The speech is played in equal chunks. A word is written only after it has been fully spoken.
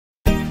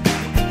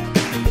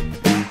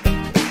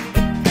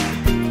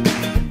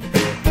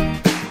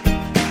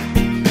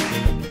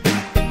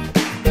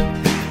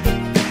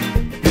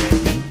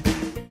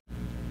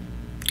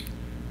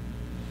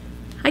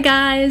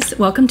guys,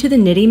 welcome to the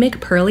Knitty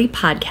McPurly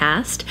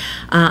podcast.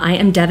 I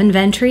am Devin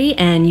Ventry,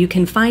 and you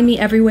can find me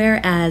everywhere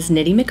as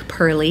Knitty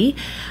McPurly.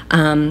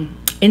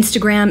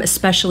 Instagram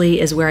especially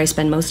is where I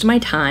spend most of my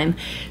time,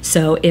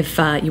 so if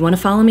you want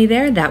to follow me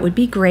there, that would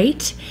be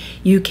great.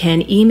 You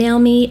can email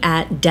me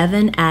at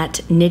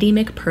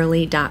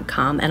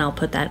devin@knittymcpurly.com, and I'll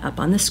put that up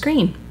on the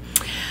screen.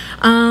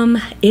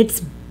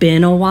 It's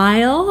been a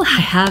while.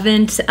 I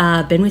haven't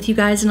been with you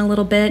guys in a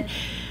little bit.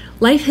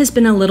 Life has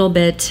been a little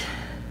bit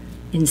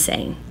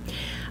insane.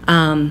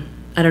 I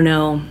don't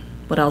know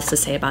what else to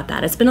say about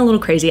that. It's been a little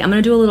crazy. I'm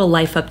going to do a little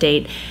life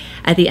update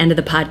at the end of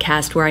the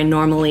podcast where I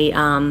normally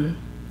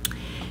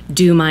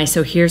do my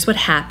so here's what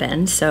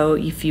happened. So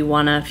if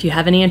you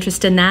have any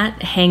interest in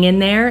that, hang in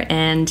there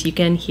and you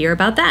can hear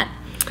about that.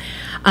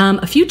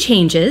 A few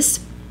changes.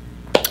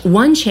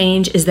 One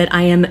change is that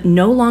I am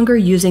no longer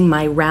using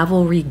my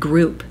Ravelry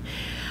group.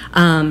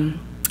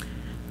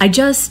 I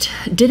just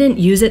didn't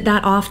use it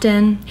that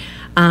often.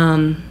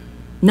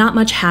 Not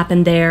much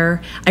happened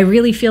there. I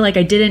really feel like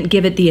I didn't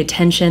give it the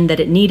attention that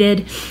it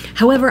needed.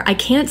 However, I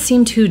can't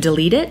seem to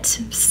delete it,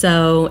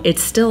 so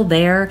it's still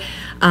there,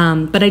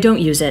 but I don't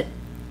use it.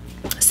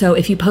 So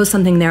if you post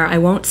something there, I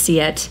won't see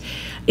it.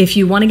 If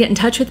you want to get in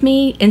touch with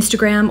me,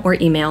 Instagram or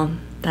email,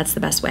 that's the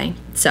best way.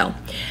 So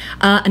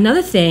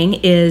another thing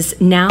is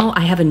now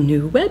I have a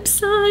new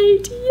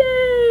website.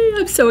 Yay!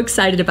 I'm so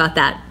excited about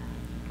that.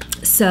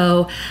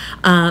 So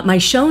my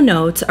show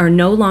notes are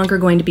no longer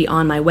going to be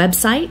on my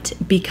website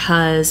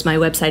because my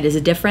website is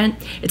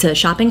it's a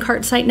shopping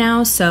cart site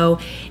now. So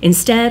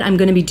instead, I'm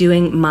going to be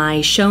doing my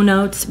show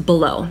notes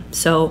below.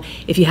 So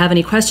if you have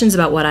any questions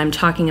about what I'm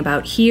talking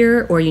about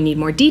here or you need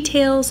more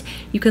details,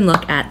 you can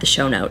look at the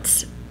show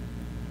notes.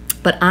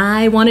 But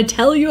I want to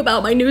tell you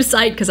about my new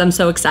site because I'm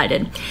so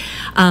excited.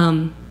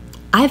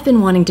 I've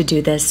been wanting to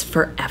do this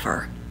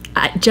forever.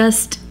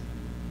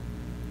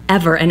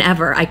 Ever and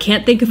ever. I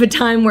can't think of a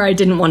time where I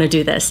didn't want to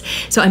do this.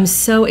 So I'm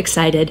so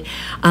excited.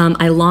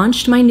 I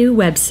launched my new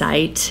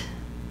website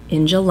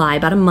in July,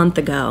 about a month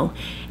ago,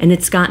 and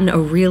it's gotten a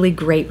really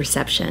great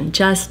reception.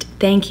 Just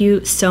thank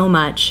you so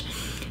much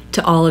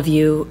to all of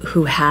you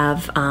who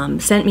have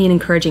sent me an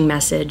encouraging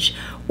message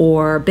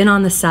or been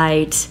on the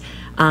site.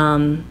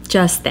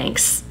 Just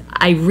thanks.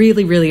 I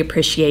really, really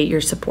appreciate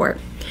your support.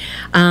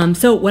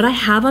 So what I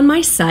have on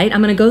my site,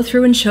 I'm going to go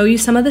through and show you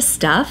some of the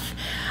stuff.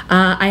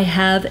 I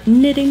have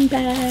knitting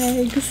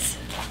bags.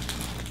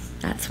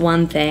 That's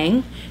one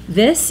thing.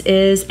 This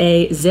is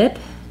a zip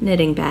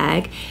knitting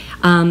bag.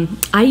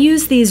 I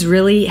use these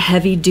really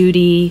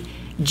heavy-duty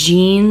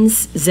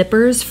jeans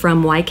zippers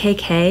from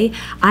YKK.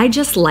 I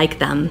just like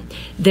them.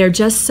 They're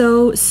just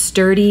so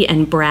sturdy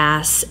and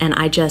brass, and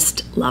I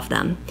just love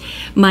them.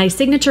 My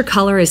signature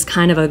color is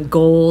kind of a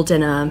gold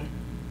and a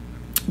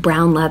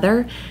brown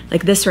leather.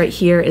 Like this right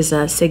here is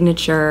a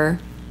signature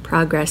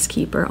Progress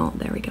Keeper. Oh,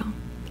 there we go.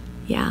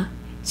 Yeah,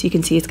 so you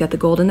can see it's got the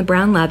gold and the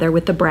brown leather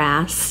with the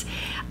brass.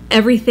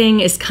 Everything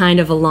is kind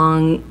of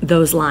along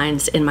those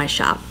lines in my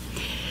shop.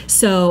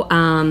 So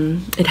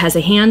it has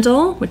a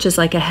handle, which is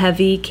like a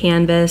heavy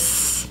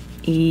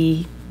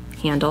canvas-y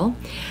handle.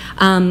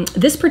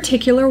 This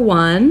particular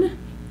one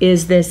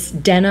is this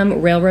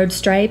denim railroad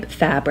stripe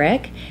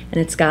fabric,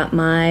 and it's got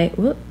my,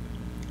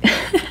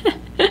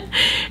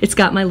 it's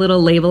got my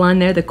little label on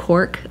there, the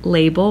cork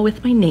label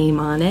with my name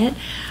on it.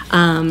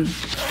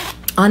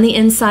 On the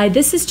inside,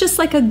 this is just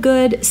like a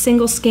good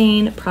single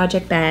skein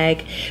project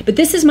bag, but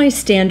this is my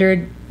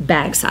standard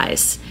bag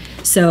size.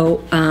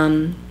 So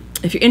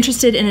if you're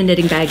interested in a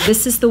knitting bag,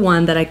 this is the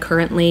one that I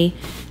currently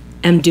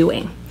am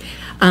doing.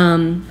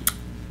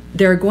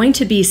 There are going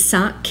to be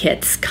sock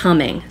kits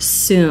coming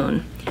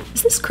soon.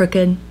 Is this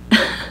crooked?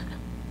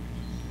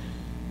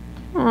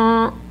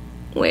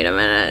 Wait a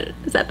minute,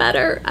 is that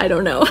better? I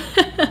don't know.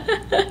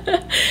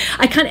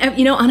 I kind of,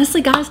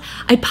 honestly guys,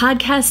 I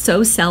podcast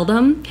so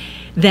seldom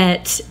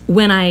that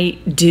when I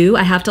do,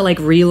 I have to like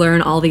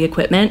relearn all the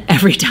equipment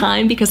every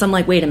time because I'm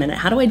like, wait a minute,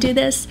 how do I do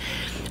this?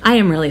 I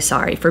am really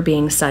sorry for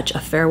being such a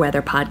fair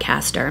weather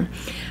podcaster.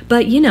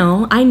 But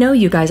I know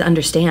you guys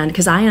understand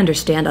because I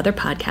understand other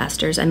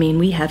podcasters. I mean,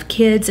 we have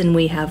kids and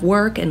we have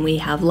work and we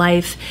have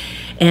life.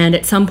 And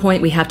at some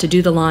point we have to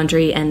do the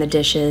laundry and the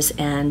dishes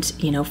and,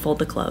 fold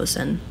the clothes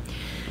and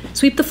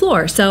sweep the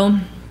floor. So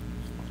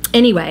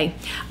anyway,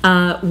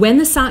 when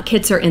the sock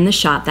kits are in the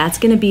shop, that's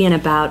going to be in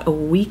about a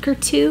week or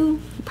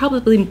two,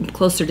 probably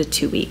closer to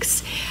 2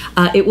 weeks.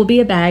 It will be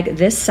a bag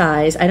this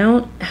size. I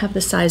don't have the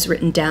size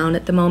written down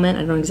at the moment.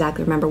 I don't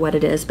exactly remember what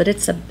it is, but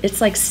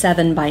it's like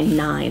 7 by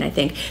 9, I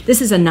think.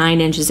 This is a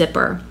 9-inch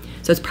zipper,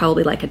 so it's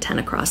probably like a 10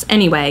 across.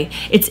 Anyway,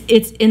 it's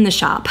in the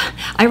shop.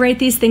 I write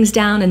these things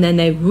down and then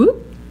they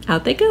whoop,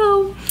 out they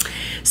go.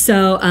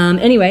 So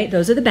anyway,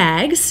 those are the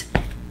bags.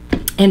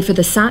 And for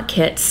the sock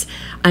kits,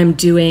 I'm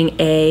doing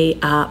a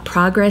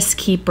Progress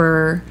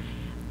Keeper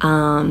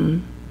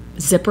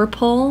zipper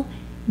pull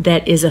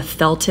that is a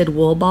felted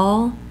wool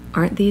ball.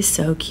 Aren't these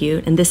so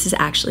cute? And this is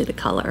actually the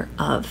color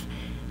of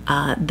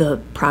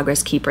the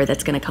Progress Keeper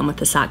that's going to come with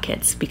the sock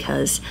kits,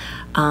 because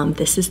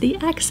this is the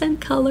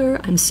accent color.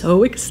 I'm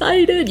so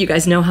excited. You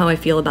guys know how I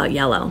feel about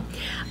yellow.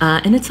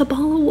 And it's a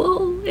ball of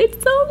wool.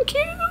 It's so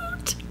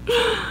cute.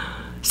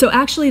 So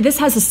actually, this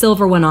has a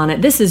silver one on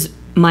it. This is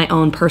my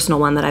own personal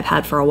one that I've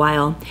had for a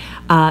while.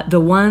 The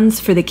ones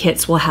for the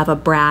kits will have a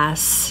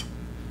brass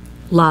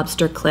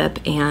lobster clip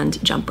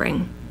and jump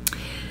ring.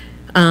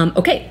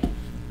 Okay,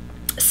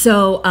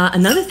 so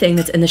another thing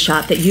that's in the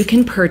shop that you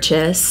can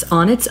purchase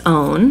on its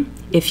own,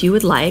 if you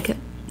would like,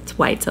 it's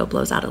white so it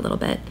blows out a little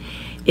bit,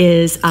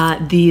 is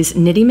these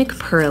Knitty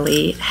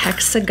McPurly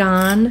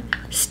hexagon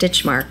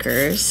stitch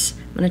markers.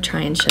 I'm gonna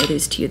try and show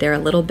these to you. They're a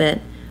little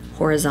bit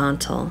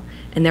horizontal,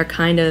 and they're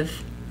kind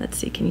of, let's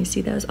see, can you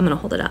see those? I'm gonna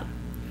hold it up.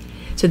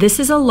 So this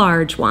is a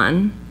large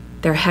one.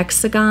 They're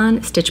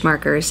hexagon stitch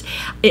markers.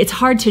 It's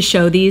hard to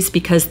show these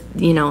because,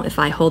 you know, if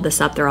I hold this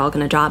up, they're all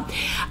gonna drop.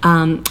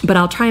 But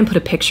I'll try and put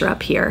a picture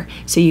up here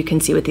so you can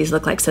see what these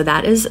look like. So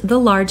that is the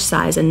large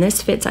size, and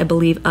this fits, I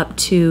believe, up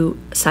to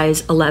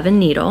size 11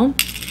 needle.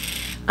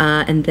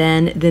 And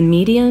then the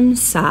medium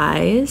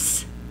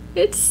size,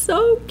 it's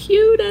so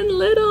cute and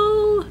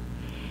little.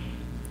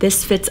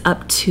 This fits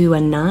up to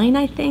a 9,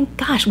 I think.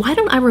 Gosh, why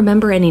don't I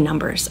remember any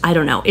numbers? I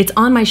don't know. It's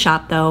on my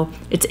shop though.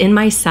 It's in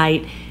my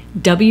site,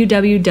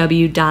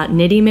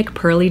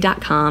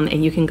 www.knittymcpurly.com,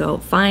 and you can go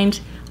find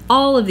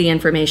all of the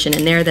information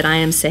in there that I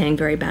am saying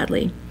very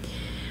badly.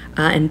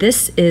 And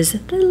this is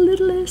the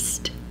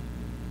littlest.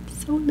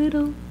 So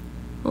little.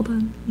 Hold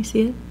on, you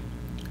see it?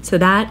 So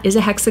that is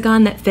a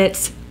hexagon that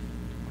fits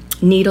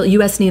needle,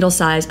 US needle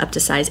size up to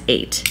size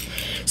 8.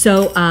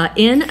 So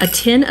in a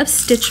tin of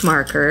stitch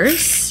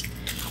markers,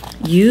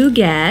 you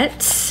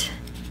get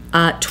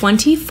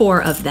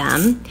 24 of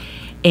them,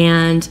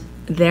 and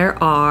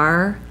there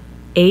are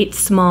 8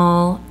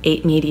 small,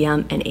 8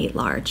 medium, and 8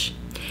 large.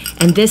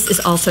 And this is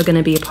also going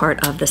to be a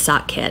part of the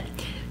sock kit.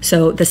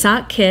 So the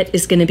sock kit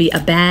is going to be a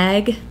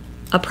bag,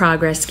 a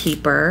Progress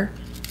Keeper,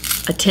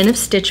 a tin of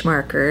stitch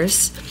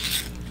markers,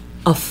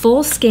 a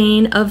full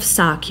skein of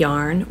sock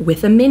yarn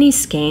with a mini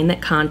skein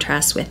that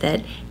contrasts with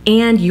it,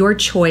 and your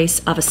choice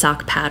of a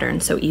sock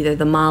pattern. So either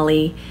the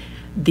Molly,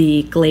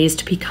 the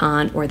glazed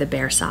pecan, or the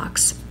bear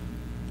socks,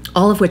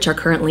 all of which are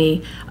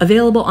currently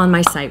available on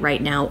my site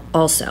right now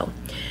also.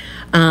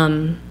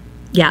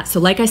 Yeah, so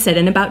like I said,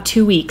 in about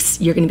 2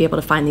 weeks, you're gonna be able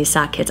to find these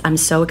sock kits. I'm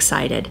so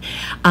excited.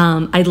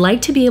 I'd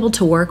like to be able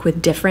to work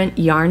with different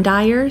yarn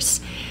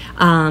dyers,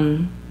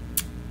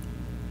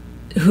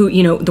 who,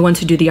 you know, the ones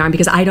who do the yarn,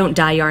 because I don't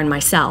dye yarn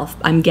myself.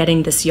 I'm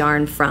getting this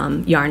yarn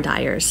from yarn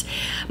dyers.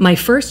 My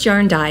first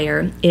yarn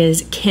dyer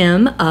is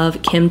Kim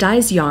of Kim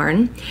Dyes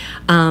Yarn.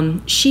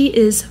 She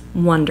is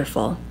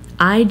wonderful.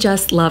 I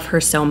just love her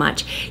so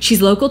much.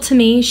 She's local to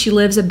me. She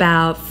lives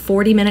about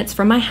 40 minutes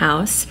from my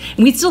house,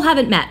 and we still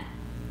haven't met.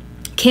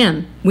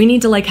 Kim, we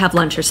need to like have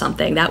lunch or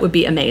something. That would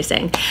be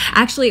amazing.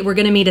 Actually, we're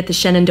gonna meet at the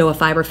Shenandoah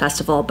Fiber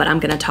Festival, but I'm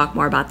gonna talk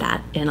more about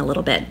that in a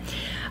little bit.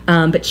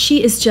 But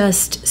she is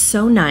just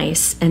so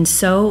nice and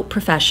so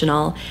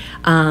professional.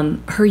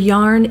 Her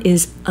yarn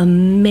is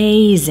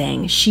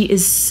amazing. She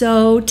is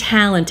so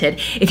talented.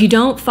 If you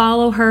don't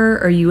follow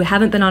her or you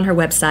haven't been on her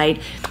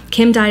website,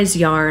 Kim Dyes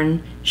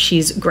Yarn,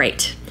 she's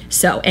great.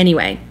 So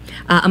anyway,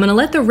 I'm gonna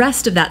let the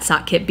rest of that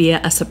sock kit be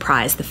a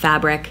surprise, the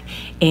fabric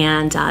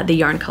and the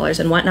yarn colors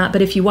and whatnot.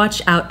 But if you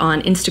watch out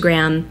on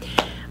Instagram,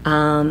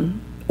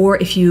 or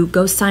if you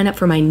go sign up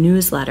for my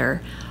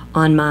newsletter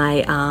on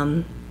my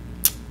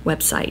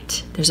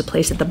website, there's a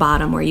place at the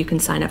bottom where you can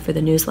sign up for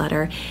the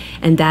newsletter,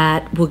 and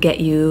that will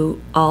get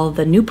you all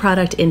the new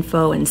product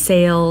info and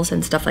sales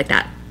and stuff like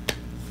that.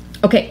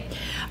 Okay,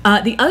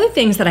 the other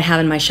things that I have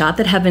in my shop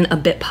that have been a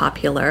bit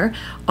popular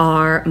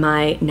are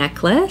my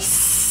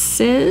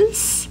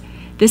necklaces.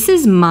 This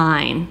is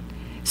mine.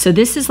 So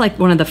this is like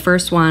one of the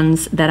first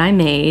ones that I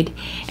made,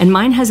 and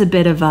mine has a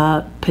bit of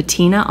a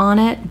patina on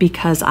it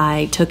because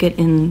I took it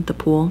in the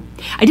pool.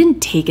 I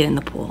didn't take it in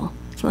the pool.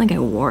 It's not like I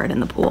wore it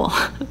in the pool,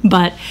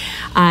 but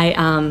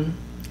I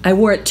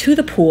wore it to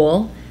the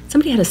pool.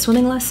 Somebody had a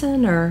swimming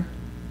lesson, or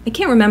I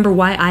can't remember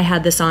why I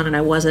had this on and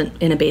I wasn't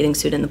in a bathing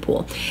suit in the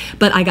pool,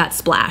 but I got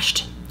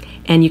splashed.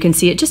 And you can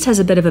see it just has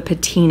a bit of a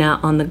patina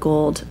on the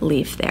gold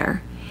leaf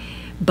there.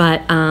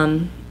 But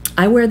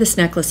I wear this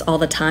necklace all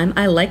the time.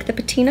 I like the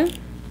patina,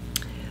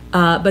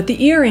 but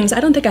the earrings,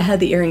 I don't think I had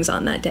the earrings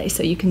on that day,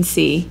 so you can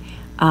see.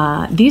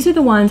 These are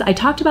the ones, I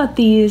talked about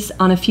these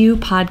on a few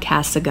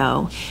podcasts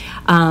ago.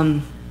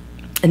 And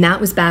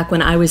that was back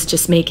when I was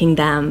just making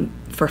them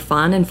for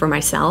fun and for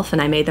myself, and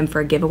I made them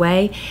for a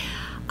giveaway.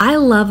 I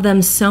love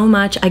them so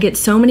much. I get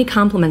so many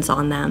compliments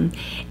on them,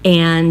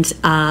 and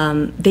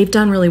they've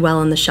done really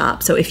well in the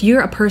shop. So if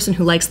you're a person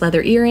who likes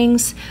leather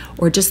earrings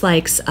or just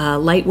likes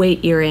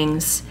lightweight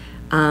earrings,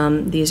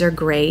 these are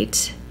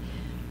great.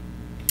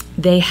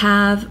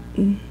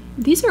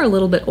 These are a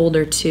little bit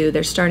older too.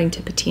 They're starting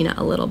to patina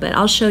a little bit.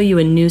 I'll show you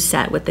a new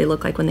set, what they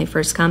look like when they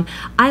first come.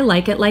 I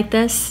like it like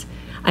this.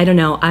 I don't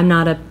know, I'm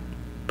not a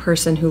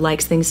person who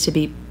likes things to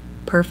be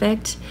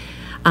perfect.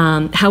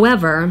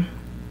 However,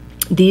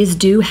 These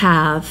do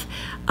have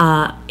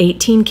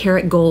 18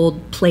 karat gold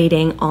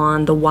plating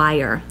on the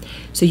wire,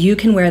 so you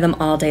can wear them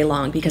all day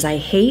long, because I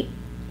hate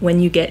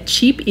when you get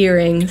cheap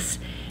earrings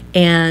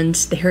and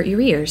they hurt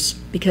your ears,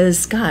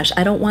 because gosh,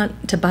 I don't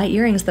want to buy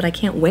earrings that I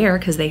can't wear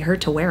because they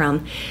hurt to wear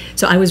them.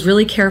 So I was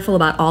really careful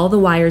about all the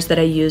wires that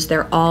I use.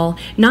 They're all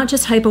not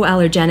just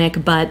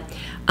hypoallergenic, but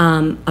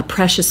a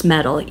precious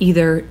metal,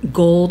 either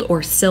gold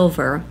or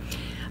silver,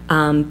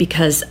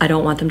 because I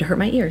don't want them to hurt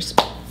my ears.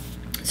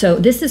 So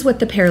this is what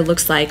the pair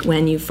looks like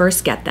when you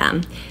first get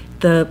them.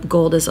 The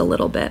gold is a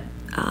little bit,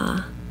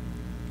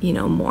 you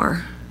know,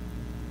 more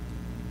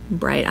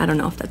bright. I don't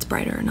know if that's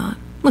brighter or not.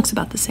 Looks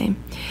about the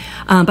same.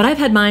 But I've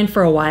had mine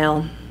for a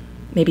while,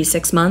 maybe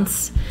 6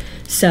 months.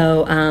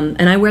 So,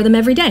 and I wear them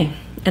every day.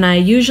 And I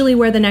usually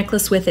wear the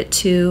necklace with it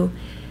too.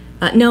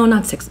 No,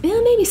 not 6,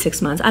 yeah, maybe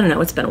 6 months. I don't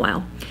know, it's been a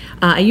while.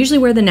 I usually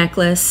wear the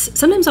necklace.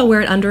 Sometimes I'll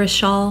wear it under a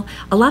shawl.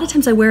 A lot of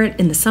times I wear it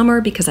in the summer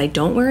because I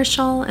don't wear a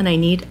shawl and I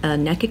need a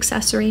neck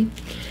accessory.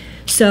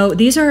 So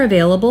these are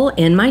available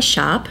in my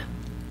shop.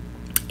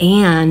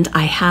 And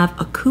I have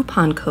a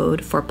coupon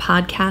code for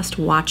podcast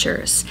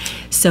watchers.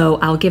 So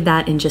I'll give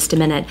that in just a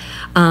minute.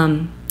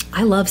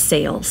 I love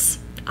sales.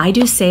 I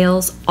do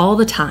sales all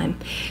the time.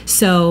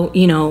 So,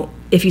 you know,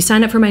 if you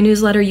sign up for my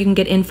newsletter, you can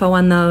get info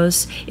on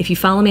those. If you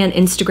follow me on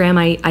Instagram,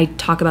 I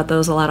talk about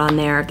those a lot on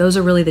there. Those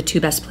are really the two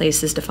best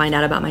places to find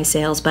out about my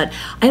sales, but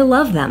I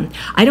love them.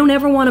 I don't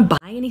ever want to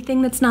buy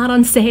anything that's not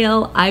on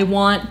sale. I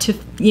want to,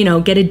 you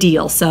know, get a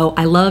deal. So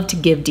I love to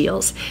give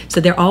deals. So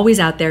they're always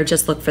out there.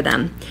 Just look for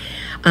them.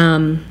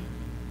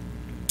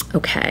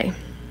 Okay.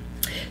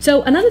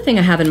 So another thing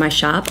I have in my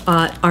shop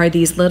are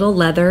these little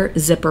leather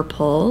zipper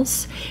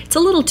pulls. It's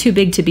a little too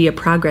big to be a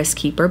progress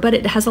keeper, but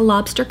it has a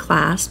lobster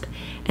clasp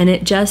and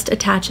it just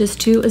attaches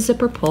to a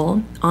zipper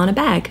pull on a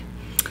bag.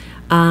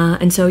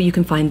 And so you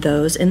can find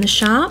those in the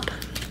shop.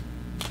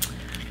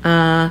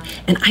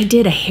 And I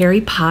did a Harry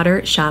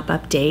Potter shop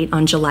update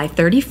on July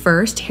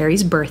 31st,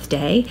 Harry's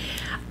birthday.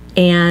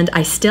 And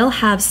I still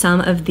have some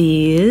of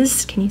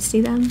these. Can you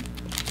see them?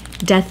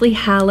 Deathly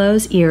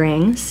Hallows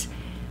earrings.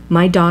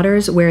 My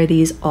daughters wear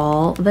these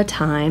all the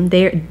time.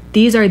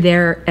 These are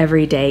their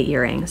everyday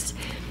earrings.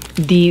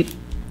 The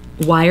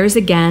wires,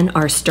 again,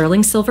 are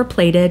sterling silver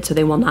plated, so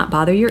they will not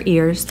bother your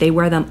ears. They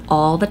wear them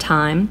all the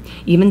time,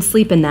 even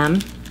sleep in them,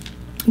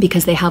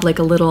 because they have like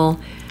a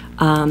little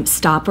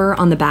stopper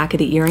on the back of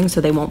the earring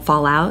so they won't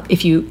fall out.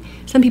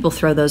 Some people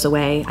throw those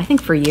away. I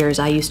think for years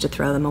I used to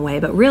throw them away,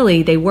 but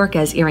really they work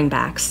as earring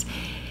backs.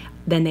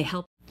 Then they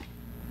help.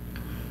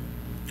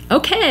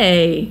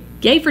 Okay,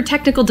 yay for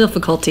technical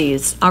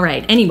difficulties. All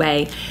right,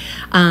 anyway,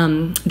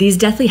 these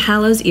Deathly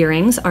Hallows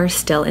earrings are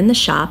still in the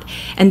shop,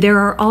 and there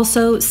are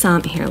also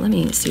some, here, let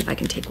me see if I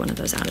can take one of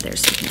those out of there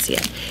so you can see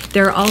it.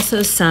 There are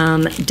also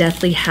some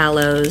Deathly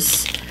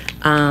Hallows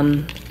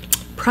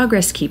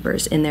progress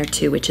keepers in there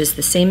too, which is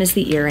the same as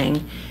the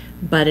earring,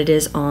 but it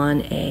is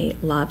on a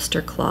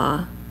lobster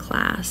claw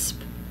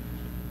clasp.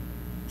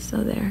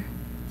 So there,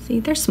 see,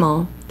 they're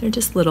small, they're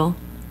just little.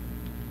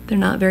 They're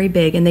not very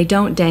big, and they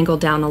don't dangle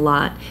down a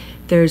lot.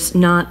 There's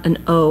not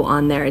an O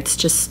on there. It's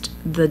just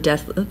the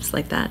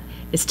like that.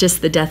 It's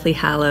just the Deathly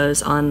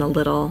Hallows on the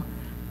little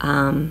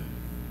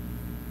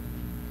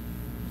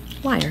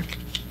wire.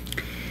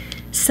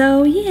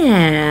 So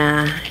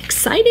yeah,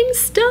 exciting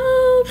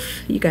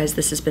stuff. You guys,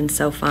 this has been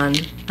so fun.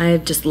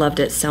 I've just loved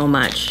it so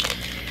much.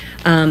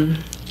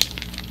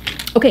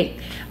 Okay,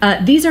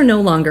 these are no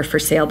longer for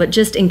sale, but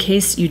just in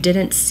case you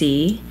didn't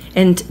see,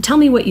 and tell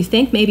me what you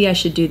think, maybe I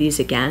should do these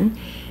again.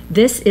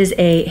 This is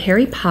a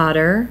Harry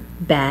Potter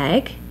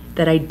bag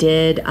that I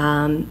did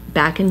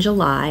back in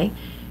July.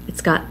 It's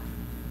got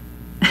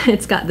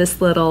this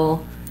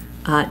little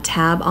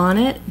tab on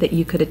it that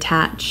you could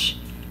attach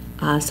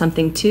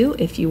something to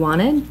if you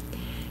wanted.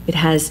 It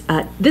has,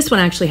 this one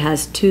actually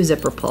has 2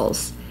 zipper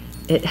pulls.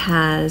 It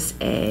has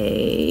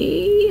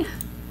a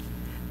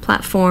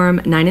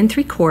platform 9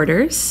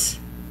 3/4,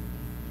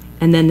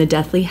 and then the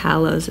Deathly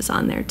Hallows is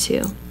on there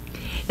too.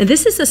 Now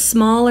this is a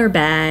smaller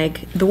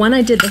bag. The one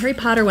I did, the Harry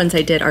Potter ones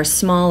I did are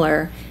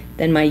smaller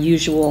than my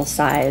usual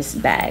size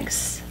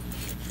bags.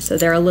 So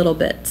they're a little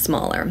bit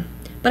smaller,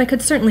 but I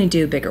could certainly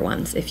do bigger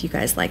ones if you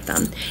guys like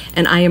them.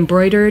 And I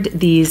embroidered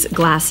these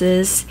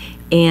glasses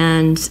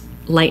and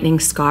lightning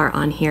scar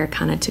on here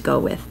kind of to go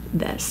with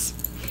this.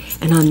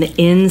 And on the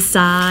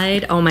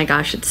inside, oh my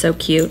gosh, it's so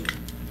cute.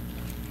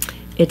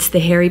 It's the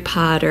Harry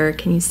Potter,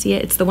 can you see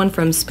it? It's the one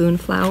from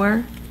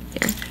Spoonflower.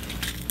 Here,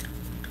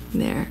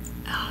 there.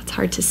 Oh, it's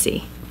hard to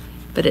see,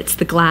 but it's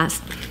the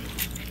glass.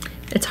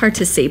 It's hard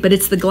to see, but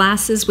it's the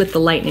glasses with the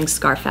lightning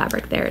scar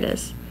fabric. There it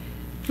is.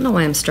 I don't know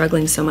why I'm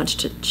struggling so much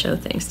to show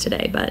things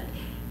today, but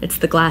it's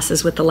the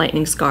glasses with the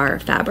lightning scar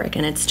fabric,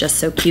 and it's just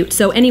so cute.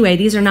 So anyway,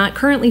 these are not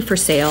currently for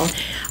sale.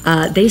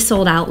 They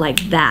sold out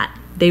like that.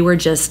 They were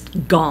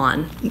just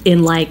gone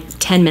in like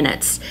 10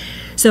 minutes.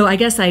 So I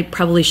guess I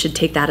probably should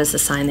take that as a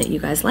sign that you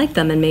guys like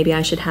them, and maybe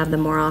I should have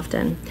them more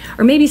often,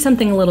 or maybe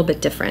something a little bit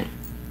different.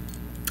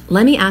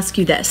 Let me ask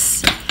you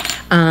this.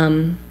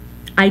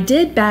 I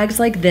did bags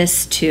like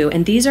this too,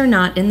 and these are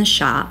not in the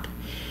shop.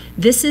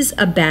 This is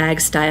a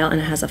bag style,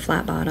 and it has a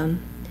flat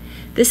bottom.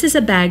 This is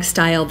a bag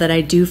style that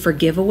I do for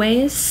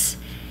giveaways,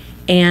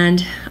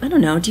 and I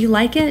don't know, do you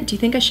like it? Do you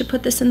think I should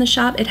put this in the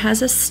shop? It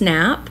has a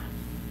snap.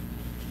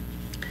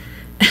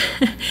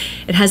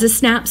 It has a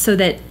snap so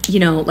that, you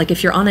know, like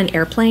if you're on an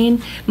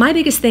airplane, my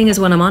biggest thing is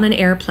when I'm on an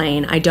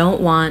airplane, I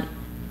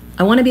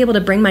want to be able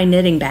to bring my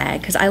knitting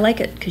bag, because I like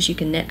it because you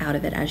can knit out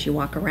of it as you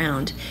walk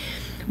around.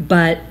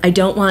 But I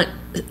don't want,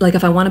 like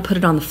if I want to put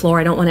it on the floor,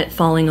 I don't want it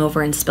falling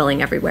over and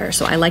spilling everywhere.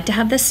 So I like to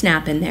have this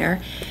snap in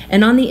there.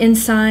 And on the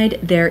inside,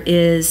 there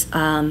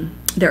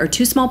are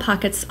 2 small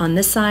pockets on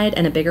this side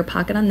and a bigger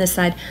pocket on this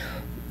side.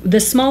 The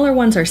smaller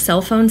ones are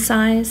cell phone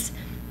size,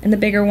 and the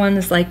bigger one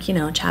is like, you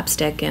know,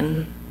 chapstick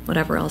and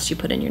whatever else you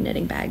put in your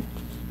knitting bag.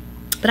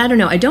 But I don't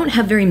know, I don't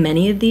have very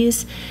many of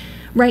these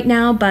right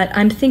now, but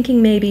I'm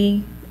thinking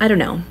maybe, I don't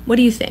know, what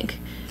do you think?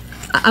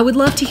 I would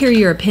love to hear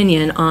your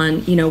opinion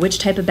on, you know, which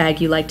type of bag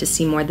you like to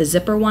see more, the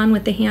zipper one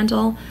with the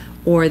handle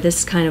or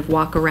this kind of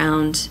walk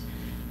around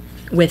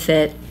with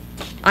it.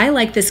 I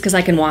like this because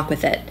I can walk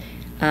with it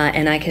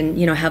and I can,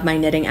 you know, have my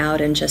knitting out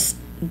and just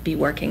be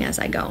working as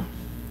I go.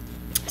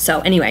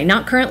 So anyway,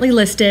 not currently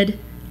listed.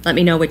 Let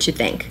me know what you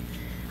think.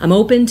 I'm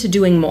open to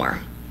doing more.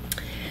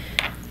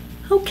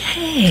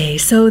 Okay,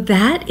 so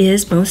that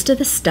is most of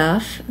the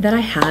stuff that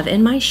I have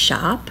in my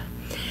shop.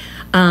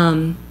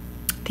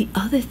 The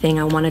other thing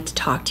I wanted to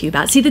talk to you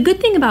about, see, the good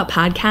thing about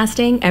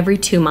podcasting every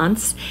 2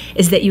 months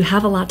is that you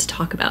have a lot to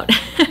talk about.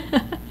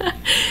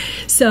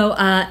 So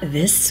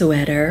this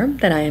sweater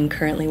that I am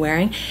currently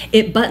wearing,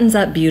 it buttons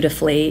up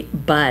beautifully,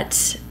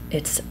 but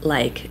it's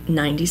like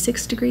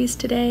 96 degrees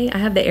today. I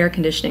have the air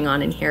conditioning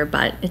on in here,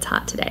 but it's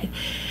hot today.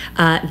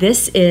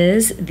 This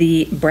is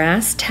the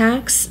Brass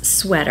Tacks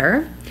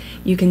sweater.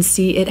 You can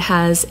see it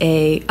has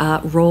a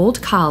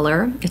rolled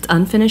collar. It's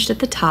unfinished at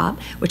the top,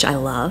 which I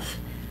love.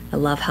 I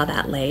love how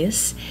that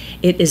lays.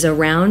 It is a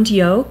round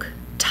yoke,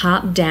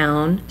 top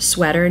down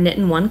sweater knit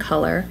in one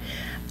color,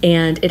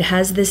 and it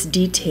has this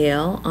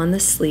detail on the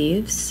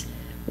sleeves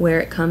where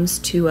it comes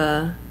to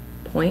a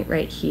point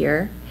right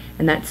here,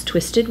 and that's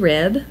twisted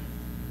rib.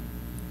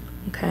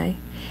 Okay,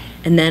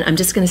 and then I'm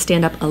just going to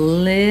stand up a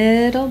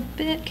little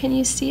bit. Can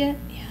you see it?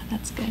 Yeah,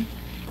 that's good.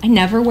 I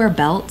never wear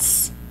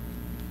belts.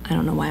 I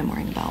don't know why I'm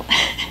wearing a belt.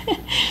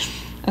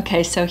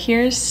 Okay, so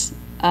here's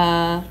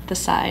the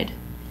side.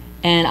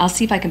 And I'll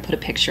see if I can put a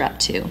picture up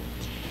too.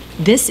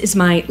 This is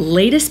my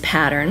latest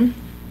pattern,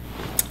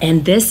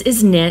 and this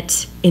is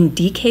knit in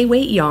DK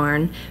weight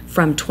yarn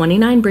from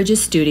 29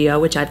 Bridges Studio,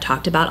 which I've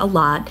talked about a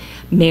lot.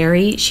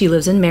 Mary, she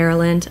lives in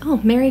Maryland.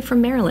 Oh, Mary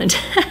from Maryland.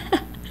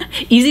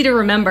 Easy to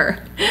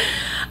remember.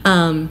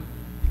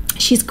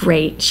 She's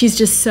great. She's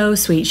just so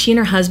sweet. She and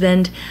her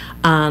husband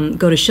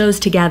go to shows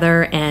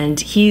together,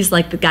 and he's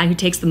like the guy who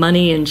takes the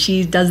money and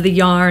she does the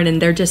yarn,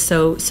 and they're just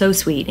so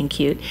sweet and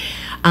cute.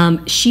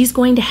 She's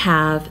going to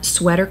have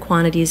sweater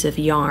quantities of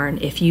yarn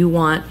if you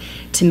want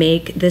to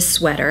make this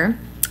sweater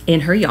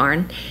in her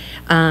yarn.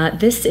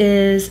 This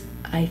is,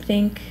 I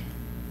think,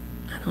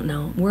 I don't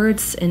know,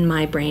 words in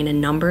my brain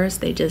and numbers,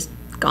 they just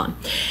gone.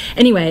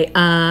 Anyway,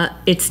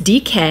 it's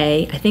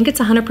DK. I think it's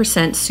 100%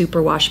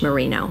 superwash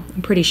merino.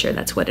 I'm pretty sure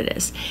that's what it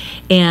is.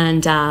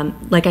 And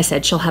like I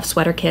said, she'll have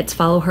sweater kits.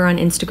 Follow her on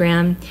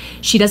Instagram.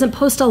 She doesn't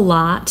post a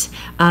lot,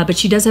 but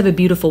she does have a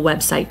beautiful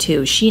website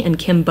too. She and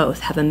Kim both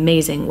have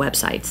amazing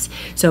websites.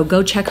 So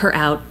go check her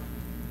out.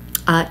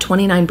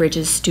 29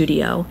 Bridges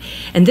Studio.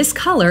 And this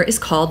color is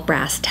called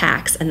Brass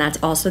Tacks, and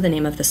that's also the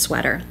name of the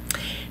sweater.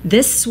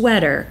 This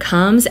sweater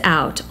comes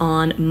out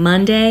on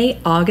Monday,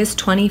 August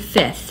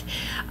 25th.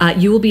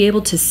 You will be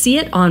able to see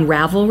it on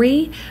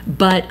Ravelry,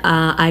 but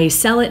I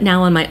sell it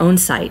now on my own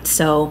site.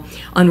 So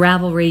on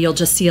Ravelry, you'll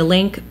just see a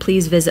link.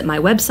 Please visit my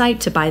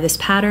website to buy this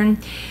pattern.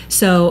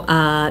 So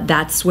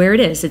that's where it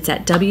is. It's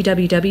at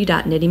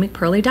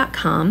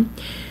www.knittymcpurly.com.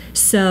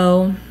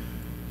 So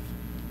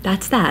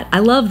that's that. I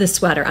love this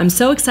sweater. I'm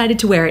so excited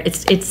to wear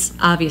it. It's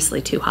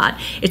obviously too hot.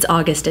 It's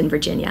August in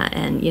Virginia,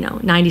 and you know,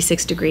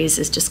 96 degrees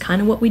is just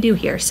kind of what we do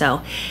here.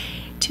 So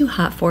too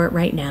hot for it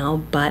right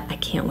now, but I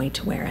can't wait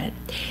to wear it.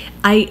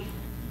 I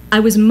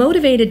was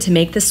motivated to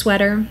make this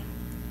sweater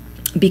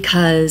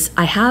because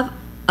I have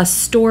a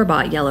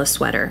store-bought yellow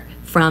sweater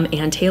from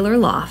Ann Taylor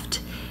Loft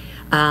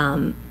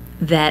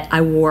that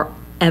I wore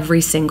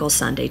every single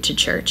Sunday to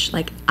church.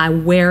 Like, I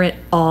wear it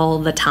all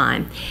the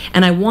time.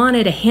 And I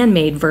wanted a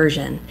handmade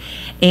version.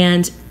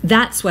 And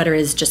that sweater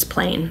is just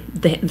plain.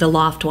 The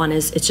Loft one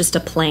it's just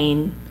a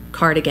plain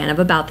cardigan of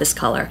about this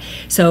color.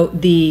 So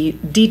the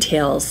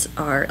details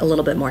are a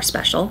little bit more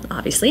special,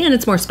 obviously, and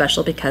it's more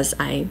special because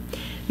I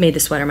made the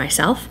sweater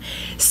myself.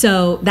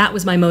 So that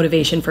was my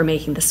motivation for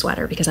making the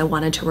sweater, because I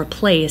wanted to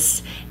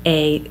replace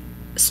a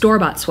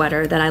store-bought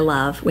sweater that I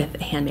love with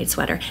a handmade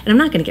sweater. And I'm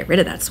not going to get rid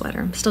of that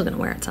sweater. I'm still going to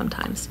wear it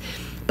sometimes,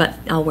 but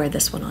I'll wear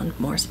this one on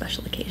more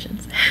special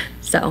occasions.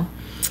 So,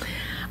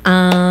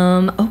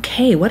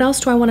 okay, what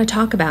else do I want to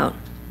talk about?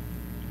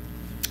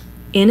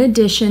 In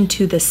addition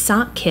to the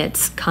sock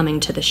kits coming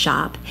to the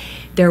shop,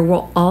 there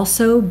will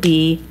also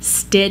be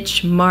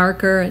stitch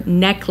marker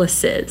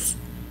necklaces.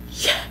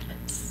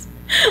 Yes.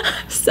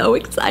 I'm so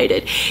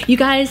excited. You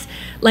guys,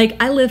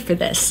 like, I live for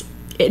this.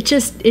 It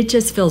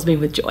just fills me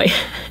with joy.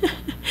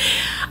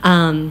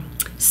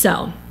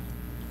 So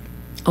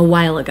a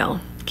while ago,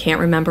 can't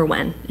remember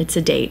when, it's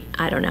a date,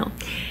 I don't know,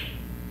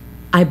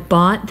 I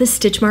bought the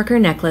stitch marker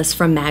necklace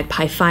from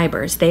Magpie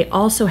Fibers. They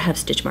also have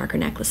stitch marker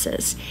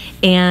necklaces,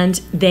 and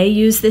they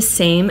use the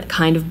same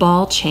kind of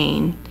ball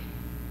chain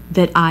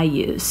that I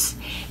use.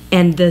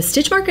 And the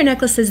stitch marker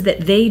necklaces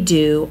that they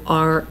do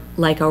are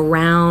like a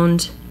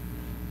round,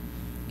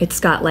 it's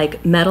got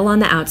like metal on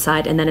the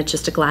outside, and then it's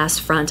just a glass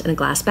front and a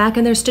glass back,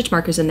 and there's stitch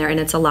markers in there, and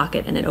it's a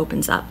locket, and it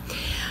opens up.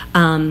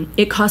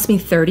 It cost me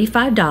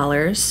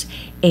 $35,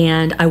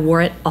 and I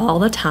wore it all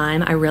the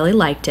time. I really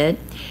liked it.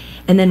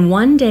 And then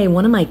one day,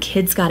 one of my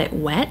kids got it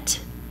wet,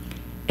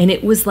 and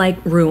it was like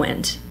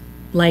ruined.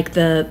 Like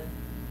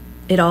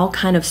it all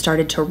kind of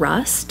started to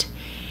rust,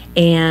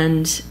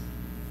 and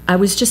I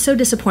was just so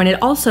disappointed.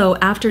 Also,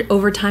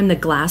 over time, the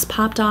glass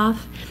popped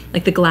off.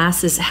 Like the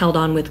glass is held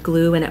on with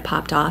glue, and it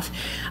popped off.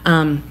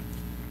 I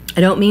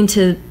don't mean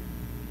to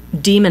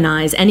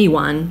demonize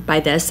anyone by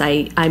this.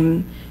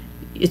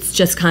 It's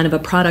just kind of a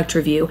product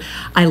review.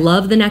 I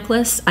love the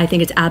necklace. I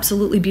think it's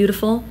absolutely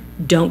beautiful.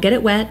 Don't get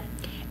it wet.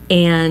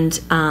 And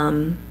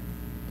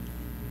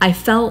I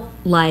felt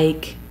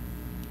like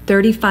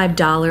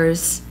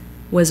 $35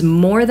 was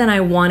more than I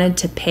wanted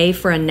to pay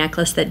for a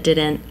necklace that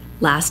didn't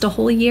last a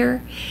whole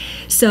year.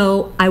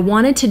 So I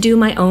wanted to do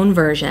my own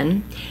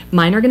version.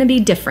 Mine are going to be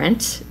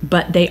different,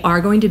 but they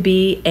are going to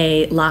be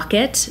a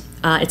locket.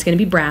 It's going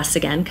to be brass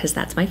again, because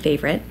that's my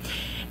favorite.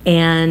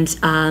 And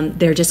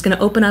they're just going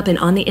to open up, and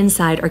on the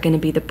inside are going to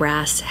be the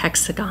brass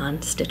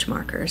hexagon stitch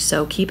markers.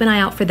 So keep an eye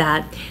out for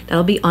that.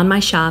 That'll be on my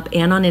shop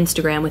and on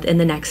Instagram within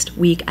the next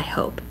week, I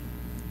hope.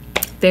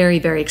 Very,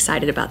 very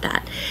excited about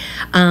that.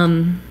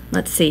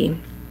 Let's see.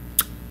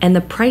 And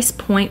the price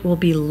point will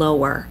be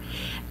lower.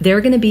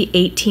 They're going to be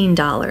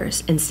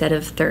 $18 instead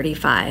of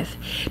 $35,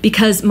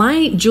 because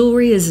my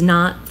jewelry is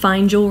not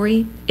fine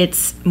jewelry.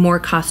 It's more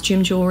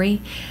costume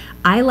jewelry.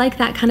 I like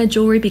that kind of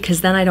jewelry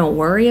because then I don't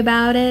worry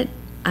about it.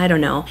 I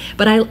don't know,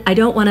 but I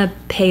don't want to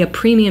pay a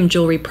premium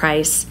jewelry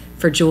price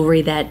for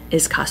jewelry that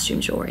is costume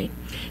jewelry.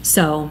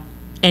 So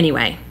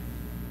anyway,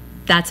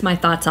 that's my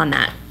thoughts on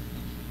that.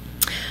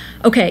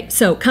 Okay,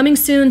 so coming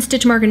soon,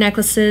 stitch marker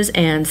necklaces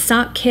and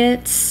sock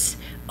kits.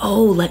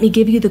 Oh, let me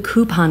give you the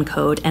coupon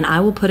code, and I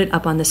will put it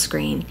up on the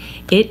screen.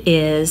 It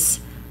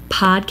is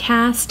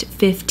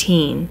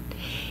podcast15.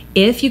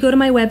 If you go to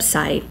my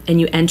website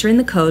and you enter in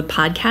the code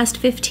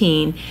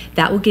podcast15,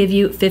 that will give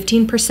you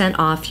 15%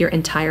 off your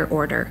entire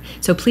order.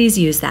 So please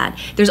use that.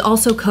 There's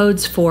also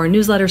codes for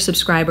newsletter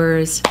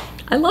subscribers.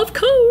 I love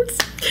codes.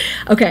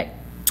 Okay,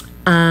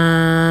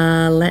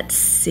 let's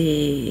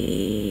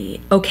see.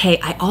 Okay,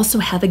 I also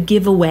have a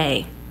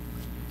giveaway.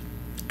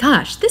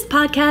 Gosh, this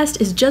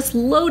podcast is just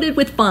loaded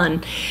with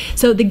fun.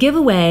 So the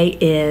giveaway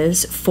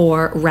is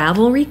for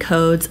Ravelry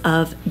codes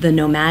of the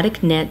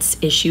Nomadic Knits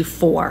issue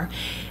 4.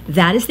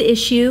 That is the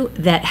issue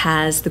that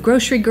has the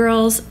Grocery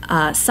Girls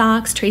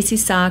socks,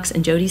 Tracy's socks,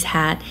 and Jody's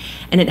hat,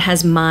 and it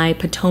has my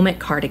Potomac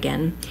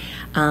cardigan,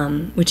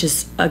 which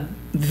is a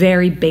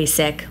very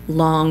basic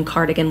long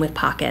cardigan with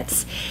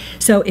pockets.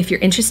 So if you're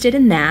interested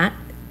in that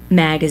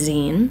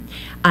magazine,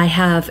 I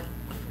have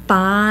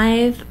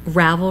 5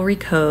 Ravelry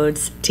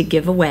codes to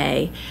give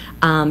away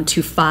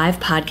to 5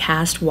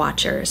 podcast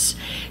watchers.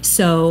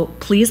 So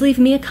please leave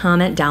me a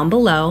comment down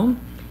below.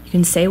 You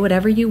can say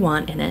whatever you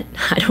want in it.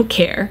 I don't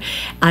care.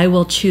 I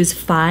will choose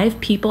 5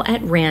 people at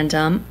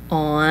random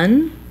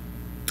on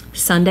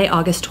Sunday,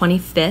 August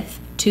 25th,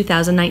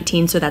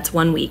 2019. So that's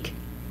 1 week.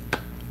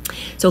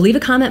 So leave a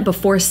comment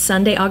before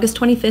Sunday, August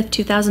 25th,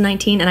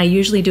 2019. And I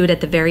usually do it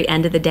at the very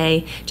end of the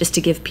day just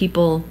to give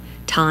people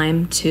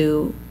time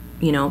to,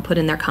 you know, put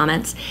in their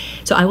comments.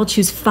 So I will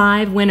choose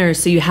 5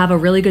 winners. So you have a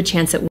really good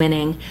chance at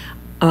winning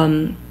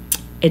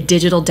a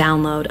digital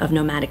download of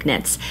Nomadic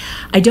Knits.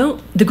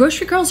 The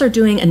Grocery Girls are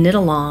doing a knit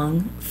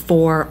along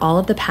for all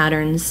of the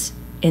patterns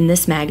in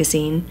this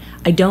magazine.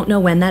 I don't know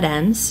when that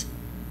ends.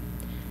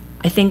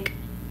 I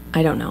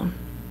don't know.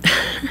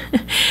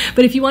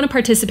 But if you want to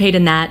participate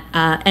in that,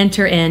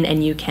 enter in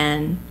and you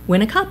can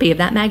win a copy of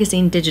that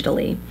magazine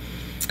digitally.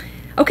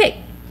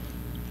 Okay,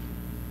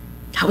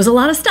 that was a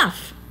lot of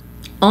stuff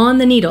on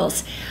the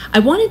needles. I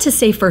wanted to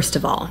say, first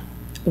of all,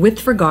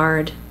 with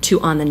regard to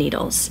on the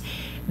needles,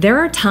 there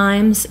are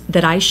times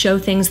that I show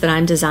things that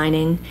I'm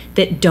designing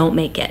that don't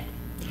make it.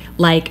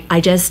 Like I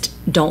just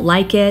don't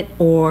like it,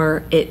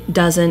 or it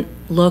doesn't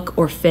look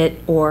or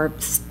fit or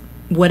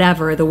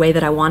whatever the way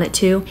that I want it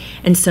to,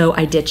 and so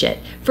I ditch it.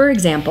 For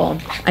example,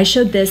 I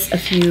showed this a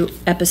few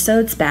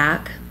episodes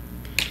back,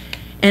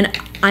 and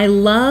I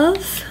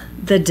love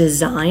the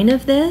design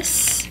of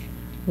this.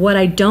 What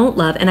I don't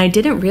love, and I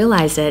didn't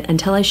realize it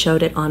until I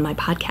showed it on my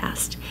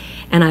podcast,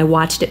 and I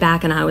watched it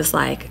back and I was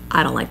like,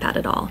 I don't like that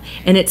at all.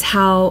 And it's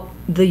how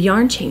the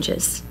yarn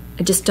changes.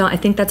 I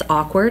think that's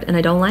awkward and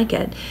I don't like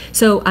it.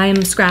 So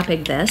I'm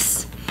scrapping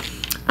this.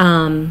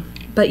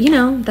 But you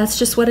know, that's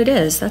just what it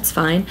is. That's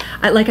fine.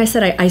 Like I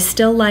said, I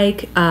still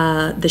like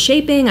the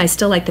shaping. I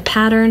still like the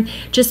pattern,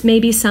 just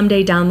maybe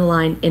someday down the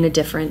line in a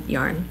different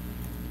yarn.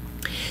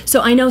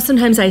 So I know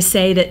sometimes I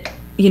say that,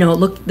 you know,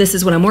 look, this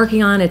is what I'm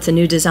working on. It's a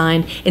new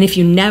design. And if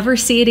you never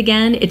see it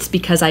again, it's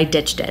because I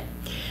ditched it.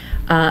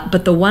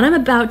 But the one I'm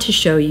about to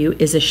show you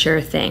is a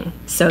sure thing.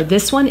 So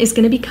this one is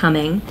going to be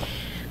coming.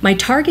 My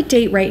target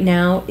date right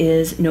now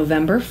is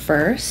November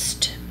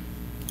 1st.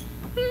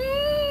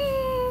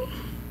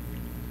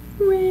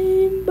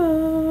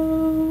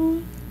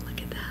 Rainbow.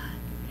 Look at that.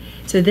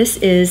 So this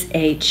is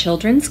a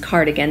children's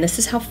cardigan. This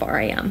is how far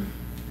I am.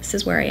 This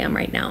is where I am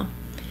right now.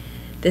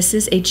 This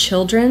is a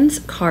children's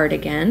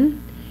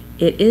cardigan.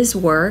 It is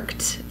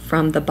worked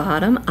from the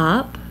bottom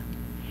up,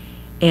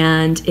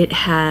 and it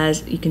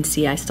has, you can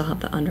see I still have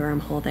the underarm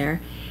hole there.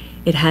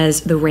 It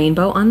has the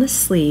rainbow on the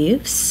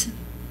sleeves.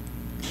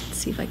 Let's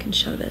see if I can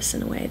show this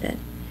in a way that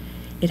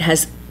it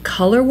has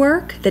color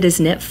work that is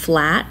knit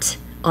flat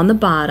on the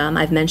bottom.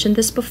 I've mentioned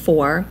this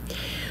before.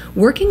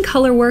 Working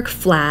color work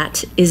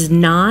flat is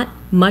not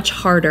much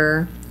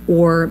harder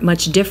or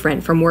much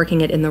different from working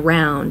it in the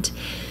round.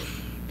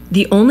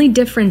 The only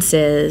difference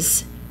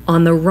is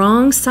on the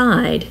wrong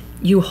side,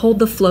 you hold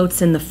the floats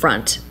in the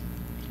front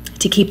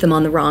to keep them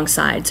on the wrong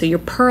side. So you're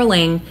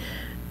purling,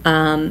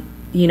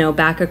 you know,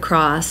 back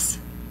across.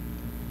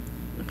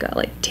 I've got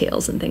like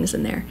tails and things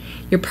in there.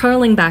 You're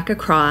purling back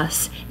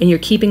across and you're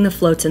keeping the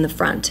floats in the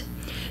front.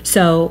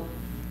 So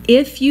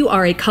if you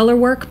are a color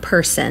work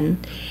person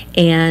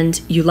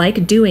and you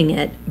like doing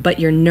it, but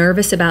you're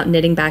nervous about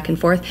knitting back and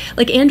forth,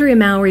 like Andrea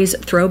Mowry's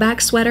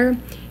throwback sweater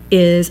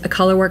is a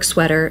color work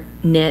sweater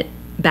knit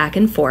back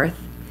and forth,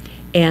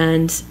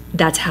 and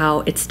that's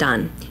how it's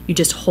done. You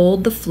just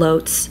hold the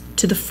floats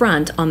to the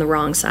front on the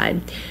wrong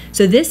side.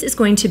 So this is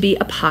going to be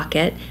a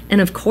pocket,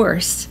 and of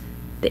course,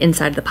 the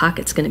inside of the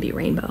pocket's going to be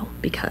rainbow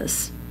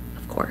because,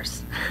 of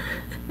course.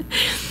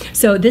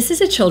 So this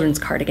is a children's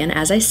cardigan,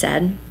 as I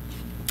said.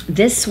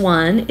 This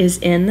one is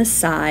in the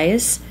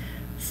size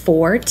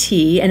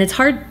 4T, and it's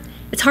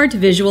hard to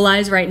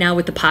visualize right now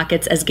with the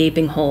pockets as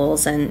gaping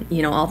holes and,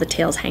 you know, all the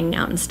tails hanging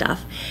out and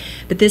stuff.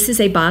 But this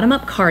is a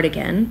bottom-up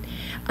cardigan,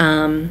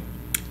 and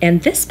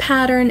this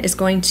pattern is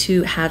going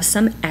to have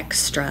some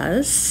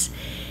extras.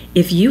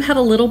 If you have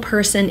a little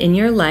person in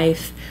your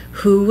life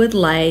who would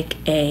like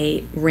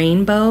a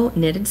rainbow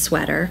knitted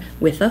sweater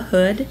with a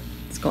hood,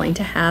 it's going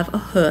to have a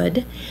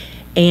hood,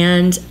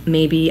 and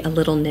maybe a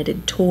little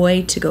knitted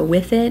toy to go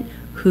with it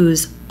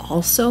who's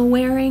also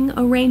wearing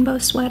a rainbow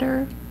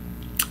sweater.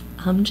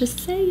 I'm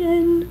just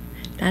saying,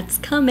 that's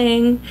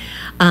coming.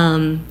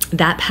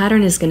 That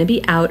pattern is going to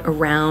be out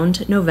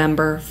around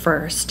November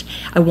 1st.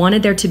 I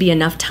wanted there to be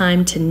enough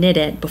time to knit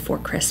it before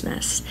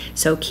Christmas,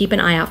 so keep an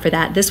eye out for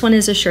that. This one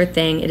is a sure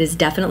thing. It is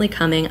definitely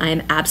coming. I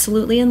am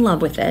absolutely in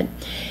love with it.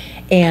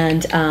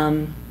 And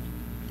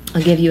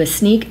I'll give you a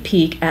sneak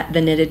peek at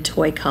the knitted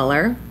toy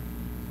color.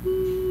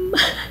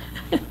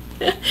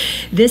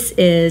 This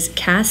is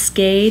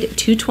Cascade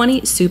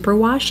 220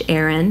 Superwash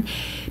Aran,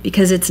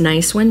 because it's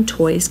nice when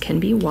toys can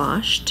be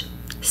washed.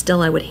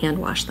 Still, I would hand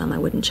wash them. I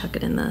wouldn't chuck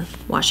it in the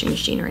washing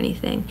machine or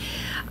anything.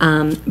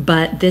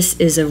 But this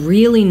is a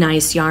really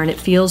nice yarn. It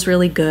feels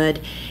really good,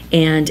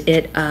 and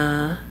it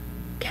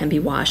can be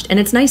washed. And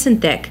it's nice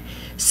and thick,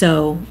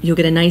 so you'll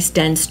get a nice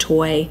dense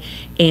toy,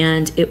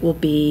 and it will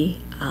be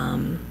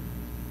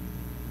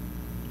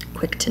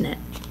quick to knit.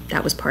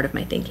 That was part of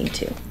my thinking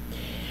too.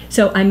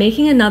 So I'm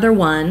making another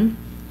one.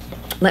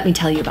 Let me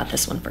tell you about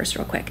this one first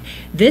real quick.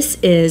 This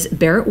is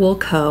Barrett Wool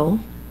Co.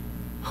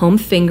 Home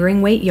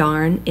Fingering Weight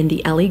yarn in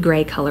the Ellie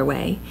Gray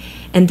colorway.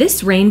 And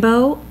this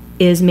rainbow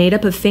is made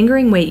up of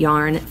fingering weight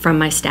yarn from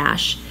my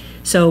stash.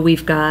 So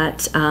we've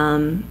got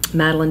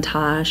Madeline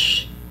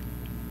Tosh,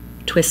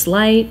 Twist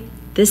Light.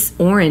 This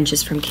orange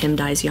is from Kim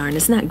Dye's yarn.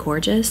 Isn't that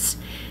gorgeous?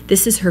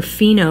 This is her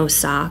Pheno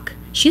sock.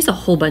 She has a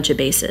whole bunch of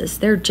bases.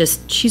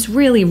 She's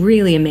really,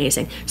 really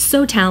amazing.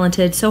 So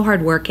talented, so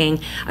hardworking.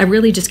 I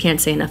really just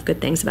can't say enough good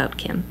things about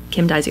Kim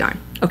Dye's yarn.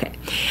 Okay,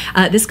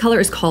 this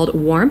color is called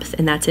Warmth,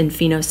 and that's in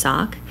Pheno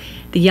sock.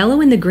 The yellow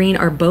and the green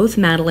are both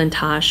Madeline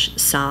Tosh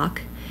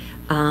sock.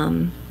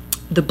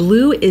 The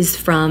blue is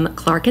from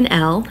Clark &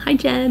 L. Hi,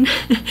 Jen.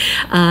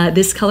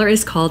 This color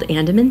is called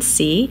Andaman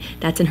Sea.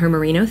 That's in her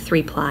Merino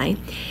 3-ply.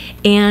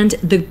 And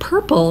the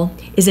purple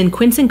is in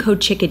Quince & Co.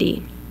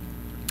 Chickadee,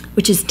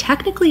 which is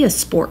technically a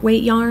sport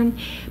weight yarn,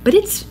 but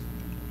it's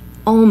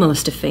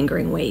almost a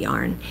fingering weight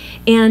yarn.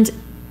 And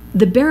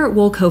the Barrett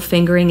Wool Co.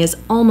 fingering is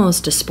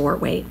almost a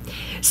sport weight.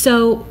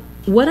 So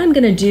what I'm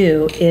gonna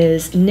do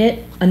is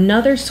knit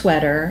another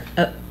sweater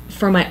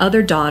for my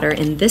other daughter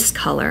in this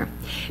color,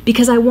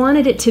 because I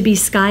wanted it to be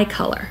sky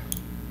color.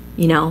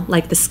 You know,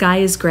 like the sky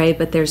is gray,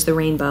 but there's the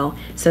rainbow.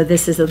 So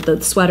this is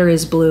the sweater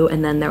is blue,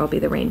 and then there will be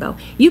the rainbow.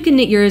 You can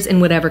knit yours in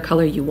whatever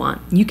color you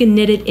want. You can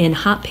knit it in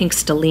hot pink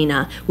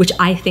Stellina, which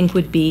I think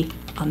would be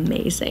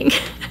amazing.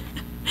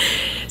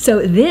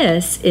 So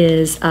this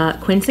is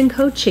Quince &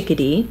 Co.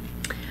 Chickadee.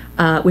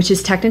 which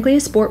is technically a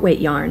sport weight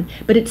yarn,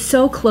 but it's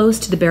so close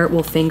to the Barrett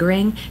wool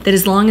fingering that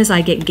as long as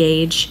I get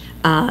gauge,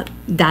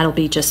 that'll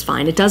be just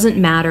fine. It doesn't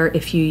matter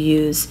if you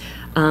use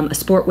a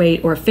sport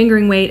weight or a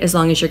fingering weight, as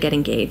long as you're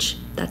getting gauge.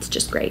 That's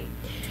just great.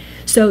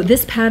 So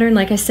this pattern,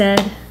 like I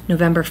said,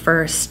 November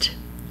 1st,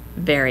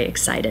 very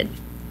excited.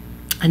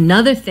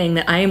 Another thing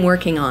that I am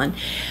working on,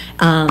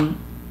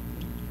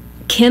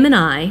 Kim and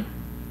I,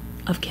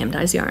 of Kim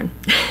Dyes Yarn,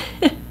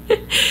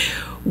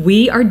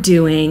 we are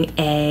doing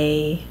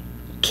a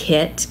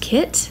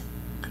kit.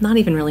 I'm not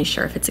even really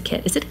sure if it's a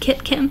kit. Is it a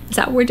kit, Kim? Is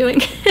that what we're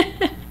doing?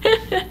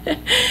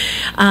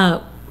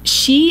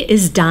 She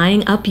is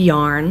dyeing up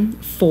yarn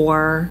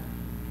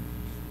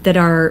that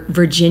are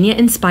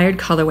Virginia-inspired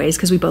colorways,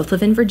 because we both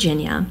live in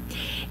Virginia.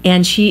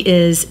 And she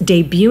is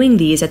debuting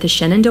these at the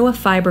Shenandoah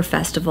Fiber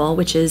Festival,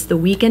 which is the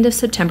weekend of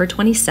September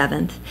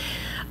 27th.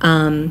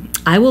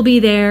 I will be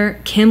there.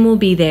 Kim will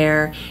be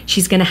there.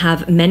 She's going to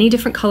have many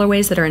different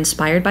colorways that are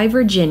inspired by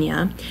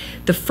Virginia.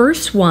 The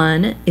first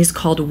one is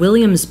called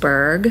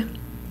Williamsburg.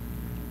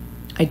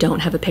 I don't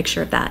have a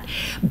picture of that,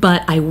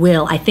 but I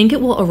will. I think it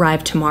will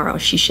arrive tomorrow.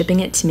 She's shipping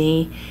it to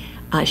me.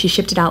 She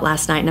shipped it out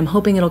last night, and I'm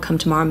hoping it'll come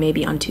tomorrow,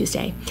 maybe on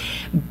Tuesday.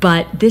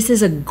 But this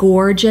is a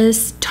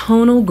gorgeous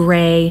tonal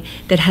gray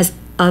that has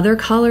other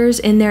colors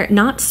in there,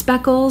 not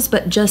speckles,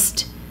 but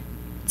just,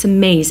 it's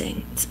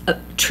amazing. It's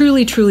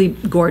truly, truly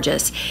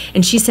gorgeous.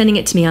 And she's sending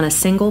it to me on a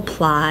single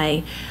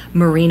ply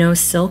merino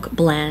silk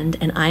blend,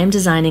 and I am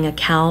designing a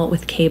cowl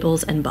with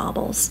cables and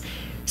baubles.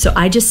 So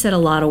I just said a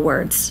lot of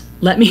words.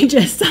 Let me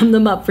just sum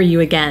them up for you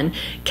again.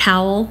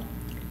 Cowl,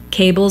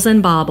 cables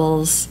and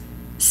baubles,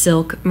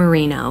 silk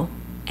merino,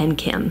 and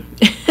Kim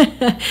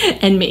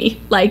and me.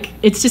 Like,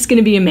 it's just going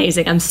to be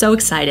amazing. I'm so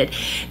excited.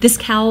 This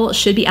cowl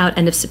should be out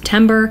end of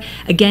September.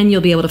 Again, you'll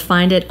be able to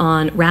find it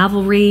on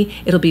Ravelry.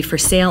 It'll be for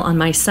sale on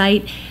my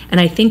site, and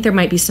I think there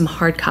might be some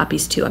hard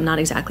copies too. I'm not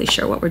exactly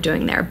sure what we're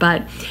doing there,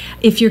 but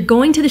if you're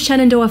going to the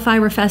Shenandoah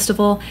Fiber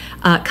Festival,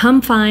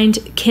 come find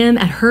Kim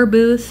at her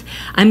booth.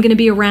 I'm going to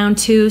be around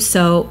too,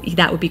 so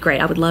that would be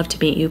great. I would love to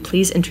meet you.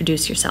 Please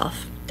introduce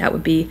yourself. That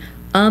would be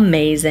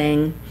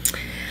amazing.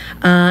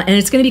 And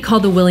it's going to be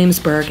called the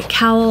Williamsburg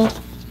Cowl,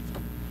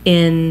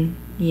 in,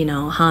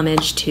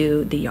 homage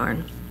to the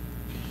yarn,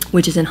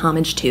 which is in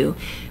homage to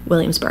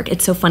Williamsburg.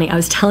 It's so funny. I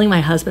was telling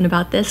my husband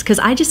about this because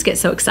I just get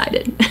so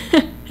excited.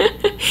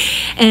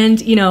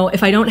 And,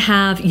 if I don't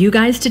have you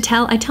guys to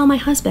tell, I tell my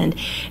husband,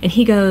 and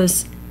he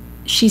goes,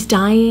 she's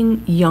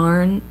dyeing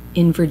yarn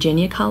in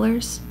Virginia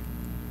colors.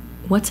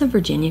 What's a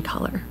Virginia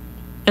color?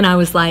 And I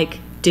was like,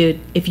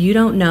 dude, if you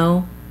don't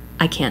know,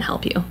 I can't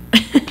help you.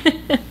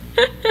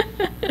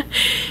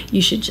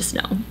 You should just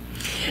know.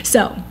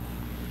 So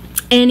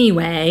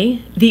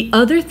anyway, the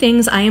other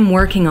things I am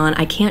working on,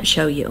 I can't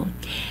show you.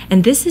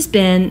 And this has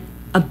been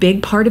a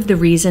big part of the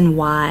reason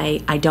why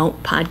I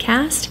don't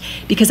podcast,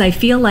 because I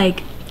feel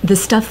like the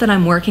stuff that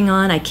I'm working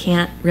on, I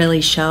can't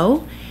really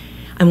show.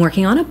 I'm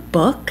working on a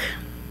book.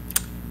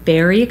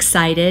 Very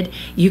excited.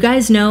 You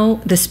guys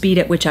know the speed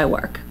at which I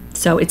work.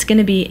 So it's going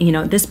to be,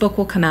 this book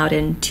will come out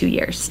in 2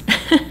 years.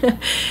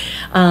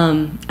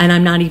 And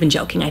I'm not even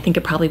joking. I think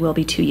it probably will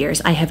be 2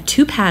 years. I have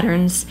 2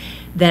 patterns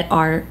that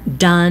are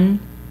done,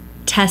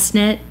 test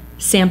knit,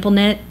 sample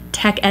knit,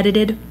 tech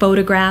edited,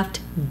 photographed,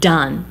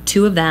 done.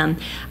 2 of them.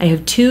 I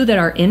have 2 that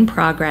are in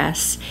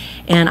progress,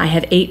 and I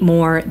have 8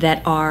 more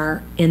that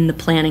are in the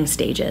planning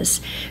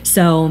stages.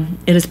 So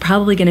it is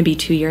probably going to be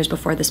 2 years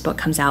before this book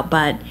comes out,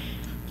 but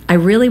I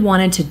really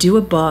wanted to do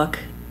a book.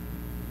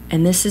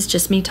 And this is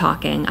just me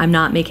talking. I'm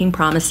not making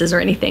promises or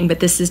anything,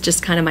 but this is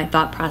just kind of my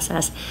thought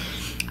process.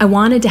 I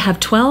wanted to have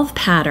 12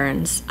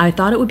 patterns. I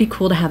thought it would be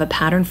cool to have a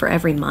pattern for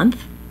every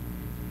month.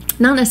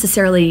 Not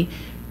necessarily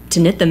to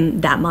knit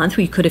them that month.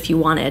 You could if you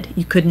wanted.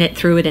 You could knit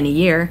through it in a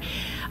year.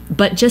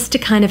 But just to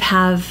kind of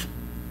have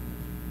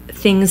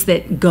things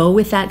that go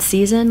with that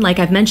season. Like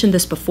I've mentioned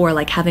this before,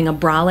 like having a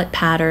bralette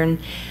pattern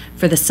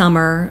for the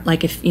summer,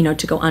 like if,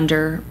 to go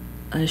under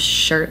a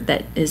shirt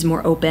that is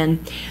more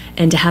open,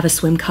 and to have a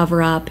swim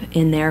cover up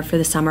in there for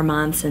the summer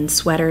months, and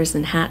sweaters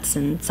and hats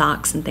and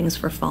socks and things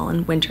for fall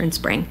and winter and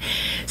spring.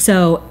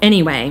 So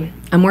anyway,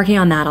 I'm working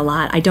on that a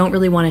lot. I don't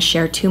really want to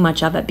share too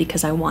much of it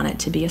because I want it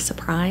to be a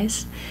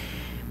surprise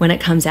when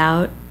it comes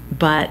out,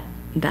 but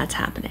that's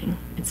happening.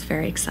 It's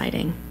very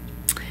exciting.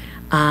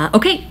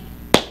 Okay,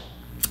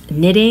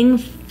 knitting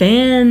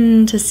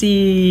fantasies.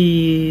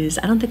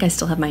 I don't think I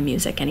still have my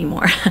music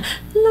anymore.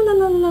 La, la,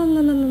 la, la,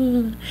 la, la,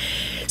 la.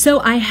 So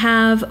I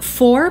have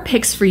 4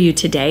 picks for you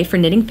today for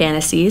knitting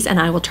fantasies, and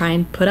I will try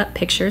and put up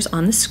pictures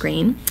on the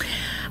screen.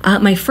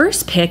 My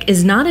first pick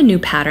is not a new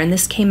pattern.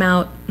 This came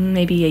out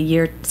maybe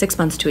 6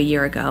 months to a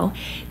year ago.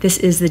 This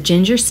is the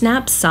Ginger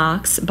Snap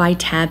Socks by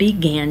Tabby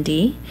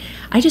Gandy.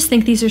 I just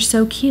think these are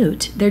so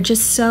cute. They're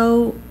just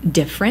so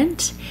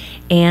different,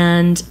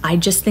 and I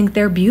just think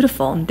they're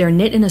beautiful. They're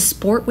knit in a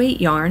sport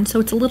weight yarn, so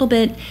it's a little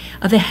bit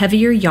of a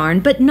heavier yarn,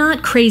 but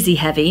not crazy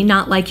heavy,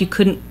 not like you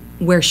couldn't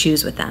wear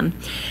shoes with them.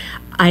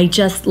 I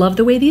just love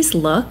the way these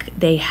look.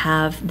 They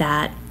have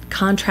that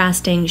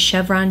contrasting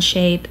chevron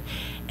shape,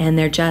 and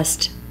they're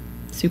just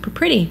Super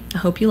pretty. I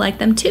hope you like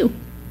them too.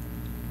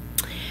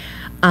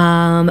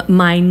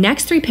 My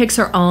next 3 picks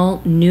are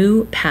all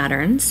new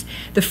patterns.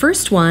 The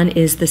first one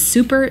is the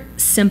Super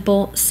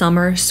Simple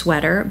Summer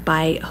Sweater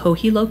by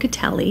Joji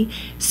Locatelli.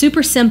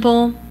 Super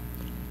simple.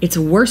 It's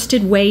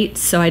worsted weight,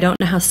 so I don't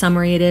know how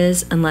summery it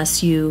is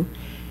unless you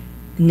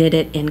knit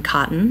it in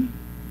cotton.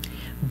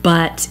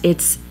 But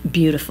it's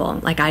beautiful.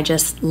 Like, I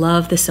just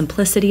love the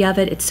simplicity of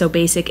it. It's so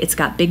basic. It's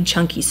got big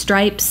chunky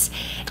stripes,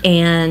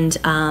 and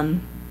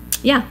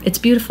yeah, it's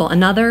beautiful.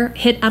 Another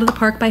hit out of the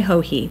park by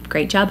Joji.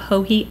 Great job,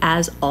 Joji,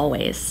 as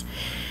always.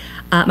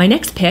 My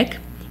next pick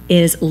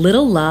is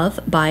Little Love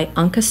by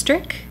Anka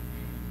Strick.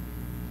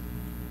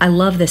 I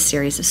love this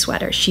series of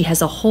sweaters. She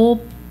has a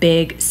whole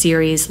big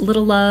series,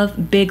 Little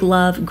Love, Big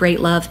Love, Great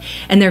Love,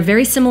 and they're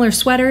very similar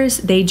sweaters.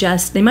 They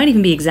might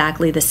even be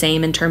exactly the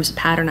same in terms of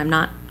pattern. I'm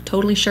not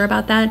totally sure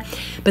about that,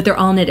 but they're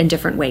all knit in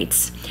different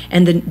weights.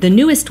 And the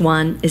newest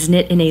one is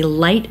knit in a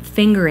light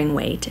fingering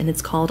weight, and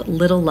it's called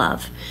Little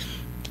Love.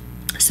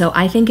 So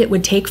I think it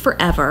would take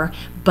forever,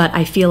 but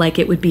I feel like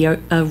it would be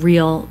a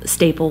real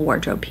staple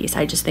wardrobe piece.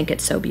 I just think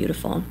it's so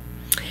beautiful.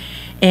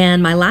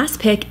 And my last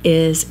pick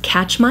is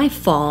Catch My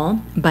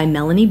Fall by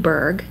Melanie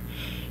Berg.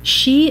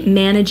 She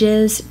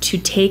manages to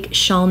take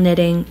shawl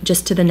knitting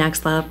just to the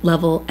next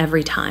level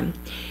every time.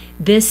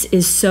 This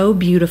is so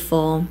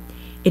beautiful.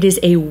 It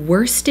is a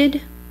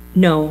worsted,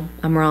 no,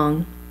 I'm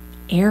wrong,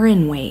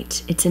 Aran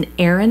weight. It's an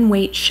Aran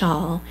weight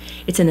shawl.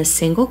 It's in a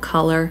single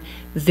color,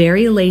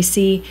 very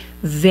lacy,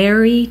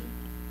 very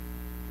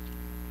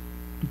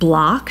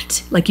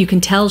blocked. Like, you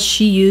can tell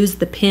she used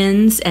the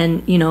pins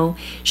and, you know,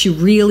 she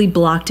really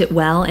blocked it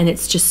well, and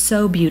it's just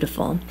so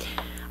beautiful.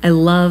 I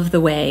love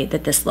the way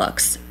that this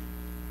looks.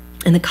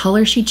 And the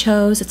color she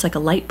chose, it's like a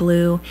light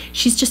blue.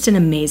 She's just an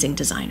amazing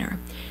designer.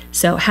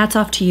 So hats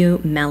off to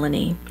you,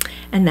 Melanie.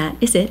 And that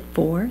is it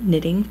for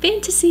Knitting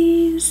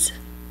Fantasies.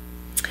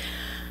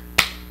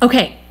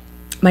 Okay,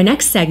 my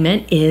next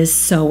segment is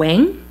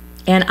sewing,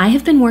 and I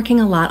have been working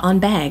a lot on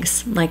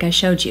bags. Like I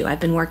showed you, I've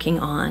been working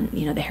on,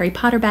 you know, the Harry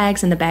Potter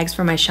bags and the bags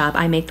for my shop.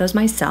 I make those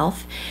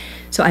myself,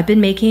 so I've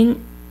been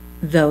making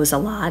those a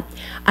lot.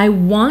 I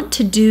want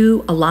to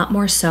do a lot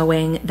more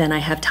sewing than I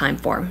have time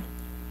for,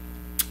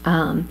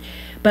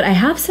 but I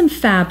have some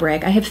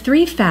fabric. I have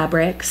 3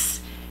 fabrics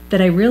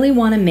that I really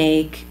want to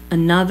make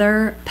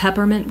another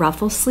peppermint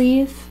ruffle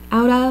sleeve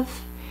out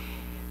of.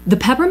 The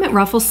peppermint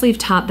ruffle sleeve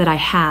top that I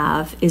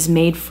have is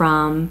made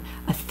from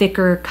a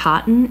thicker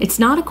cotton. It's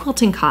not a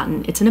quilting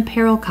cotton, it's an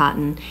apparel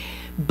cotton,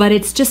 but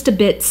it's just a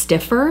bit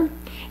stiffer,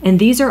 and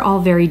these are all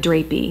very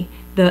drapey.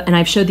 And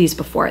I've showed these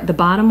before. The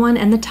bottom one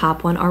and the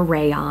top one are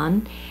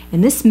rayon,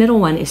 and this middle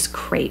one is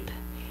crepe.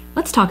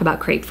 Let's talk about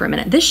crepe for a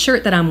minute. This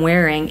shirt that I'm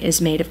wearing is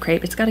made of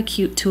crepe. It's got a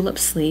cute tulip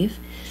sleeve,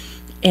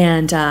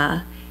 and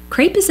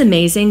crepe is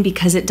amazing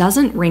because it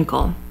doesn't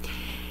wrinkle.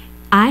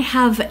 I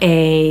have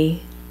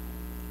a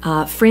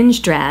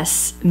fringe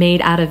dress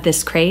made out of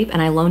this crepe,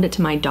 and I loaned it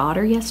to my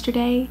daughter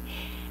yesterday,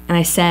 and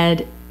I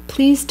said,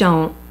 please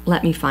don't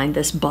let me find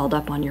this balled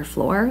up on your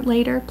floor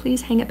later.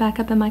 Please hang it back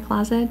up in my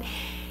closet.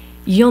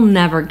 You'll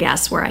never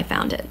guess where I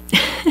found it.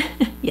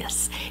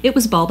 Yes, it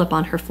was balled up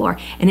on her floor,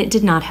 and it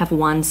did not have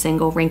one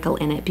single wrinkle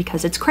in it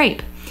because it's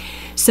crepe.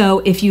 So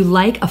if you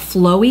like a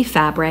flowy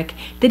fabric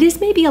that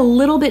is maybe a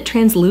little bit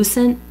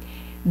translucent,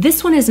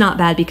 this one is not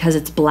bad because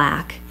it's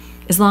black.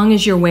 As long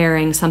as you're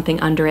wearing something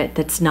under it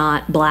that's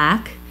not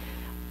black,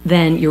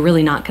 then you're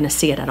really not going to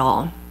see it at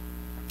all.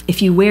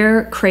 If you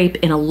wear crepe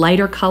in a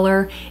lighter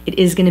color, it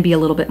is going to be a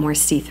little bit more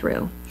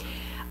see-through.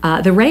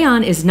 The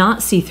rayon is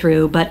not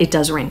see-through, but it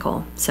does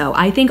wrinkle. So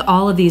I think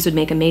all of these would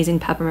make amazing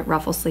peppermint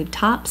ruffle sleeve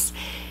tops.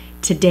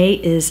 Today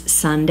is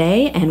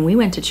Sunday, and we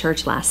went to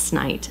church last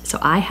night, so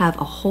I have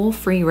a whole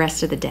free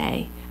rest of the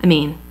day. I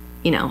mean,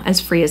 you know, as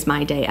free as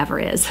my day ever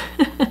is.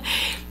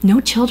 No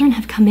children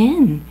have come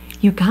in.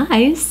 You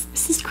guys,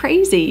 this is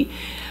crazy.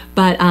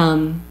 But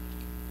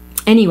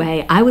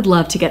anyway, I would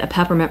love to get a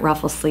peppermint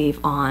ruffle sleeve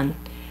on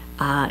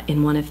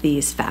in one of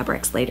these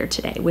fabrics later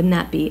today. Wouldn't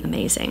that be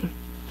amazing?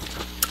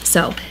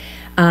 So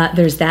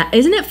there's that.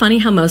 Isn't it funny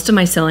how most of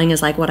my sewing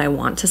is like what I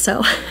want to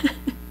sew?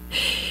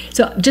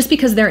 So just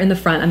because they're in the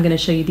front, I'm going to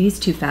show you these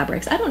 2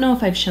 fabrics. I don't know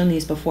if I've shown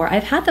these before.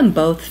 I've had them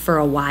both for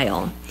a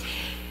while.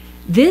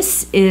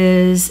 This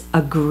is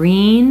a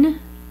green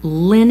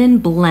linen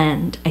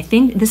blend. I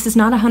think this is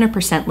not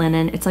 100%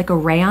 linen. It's like a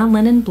rayon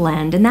linen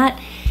blend, and that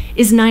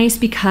is nice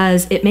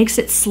because it makes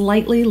it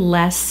slightly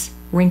less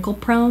wrinkle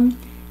prone.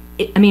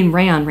 I mean,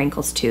 rayon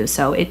wrinkles too,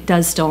 so it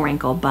does still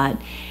wrinkle, but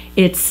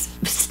it's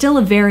still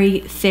a very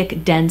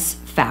thick, dense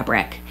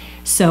fabric.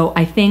 So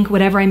I think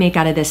whatever I make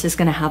out of this is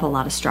going to have a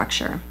lot of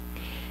structure.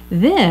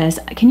 This,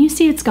 can you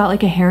see it's got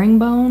like a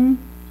herringbone?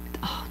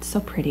 Oh, it's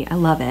so pretty. I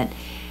love it.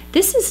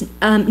 This is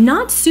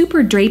not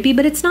super drapey,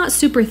 but it's not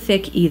super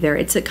thick either.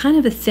 It's a kind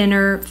of a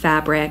thinner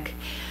fabric.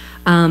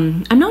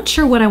 I'm not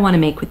sure what I want to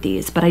make with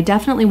these, but I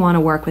definitely want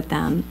to work with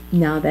them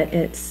now that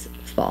it's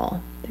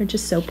fall. They're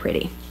just so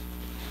pretty.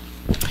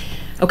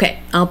 Okay,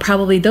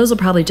 those will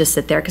probably just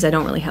sit there because I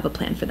don't really have a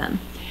plan for them.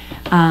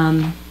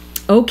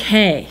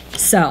 Okay,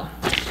 so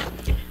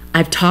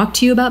I've talked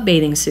to you about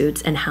bathing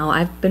suits and how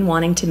I've been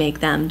wanting to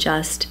make them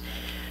just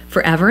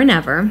forever and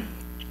ever.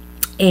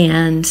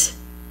 And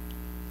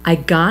I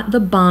got the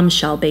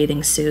Bombshell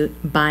bathing suit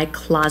by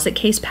Closet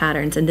Case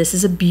Patterns, and this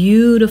is a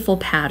beautiful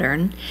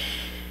pattern.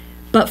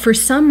 But for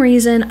some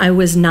reason, I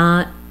was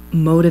not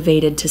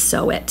motivated to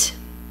sew it.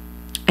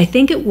 I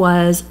think it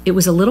was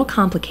a little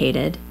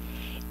complicated,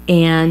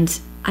 and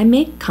I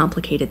make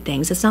complicated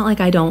things. It's not like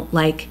I don't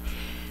like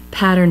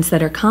patterns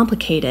that are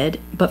complicated,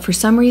 but for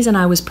some reason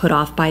I was put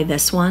off by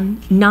this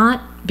one,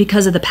 not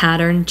because of the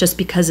pattern, just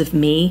because of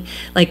me.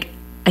 Like,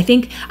 I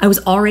think I was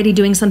already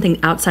doing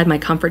something outside my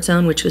comfort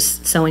zone, which was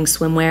sewing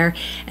swimwear,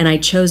 and I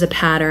chose a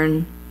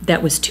pattern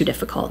that was too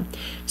difficult.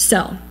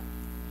 So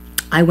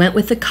I went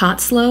with the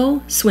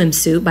Cottesloe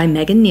Swimsuit by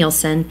Megan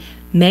Nielsen.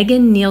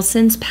 Megan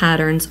Nielsen's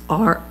patterns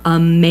are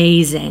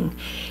amazing.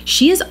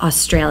 She is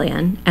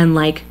Australian and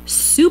like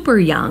super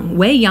young,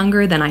 way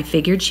younger than I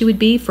figured she would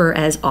be for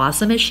as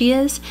awesome as she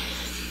is.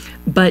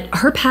 But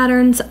her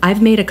patterns,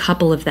 I've made a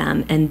couple of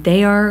them and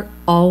they are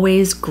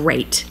always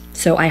great.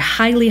 So I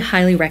highly,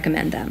 highly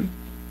recommend them.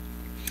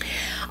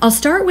 I'll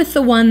start with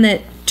the one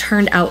that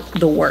turned out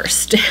the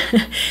worst.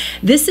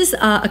 This is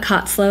a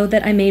Cottesloe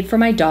that I made for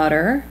my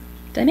daughter.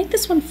 Did I make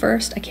this one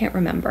first? I can't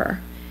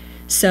remember.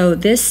 So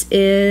this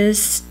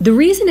is, the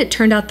reason it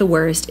turned out the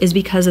worst is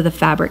because of the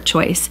fabric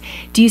choice.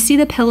 Do you see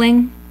the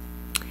pilling?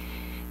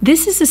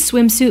 This is a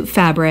swimsuit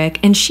fabric,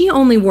 and she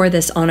only wore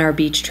this on our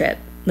beach trip.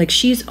 Like,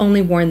 she's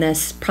only worn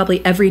this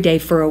probably every day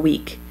for a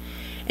week.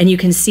 And you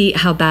can see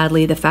how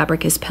badly the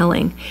fabric is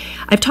pilling.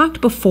 I've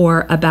talked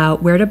before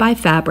about where to buy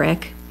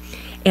fabric,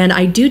 and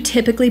I do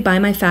typically buy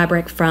my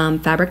fabric from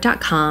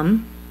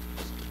fabric.com.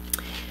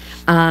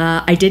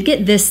 I did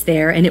get this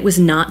there, and it was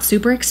not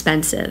super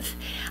expensive.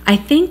 I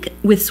think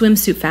with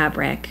swimsuit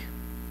fabric,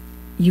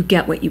 you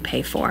get what you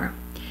pay for.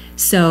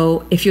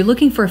 So if you're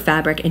looking for a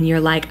fabric and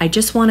you're like, I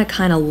just want to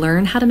kind of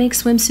learn how to make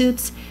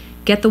swimsuits,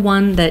 get the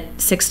one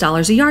that's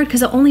 $6 a yard,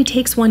 because it only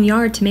takes 1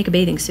 yard to make a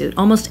bathing suit.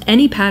 Almost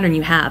any pattern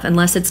you have,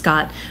 unless it's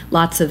got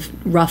lots of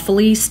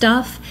ruffly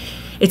stuff,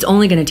 it's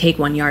only going to take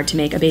 1 yard to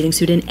make a bathing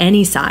suit in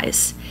any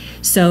size.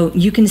 So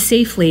you can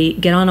safely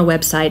get on a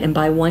website and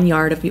buy 1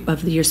 yard of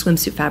your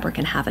swimsuit fabric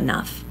and have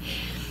enough.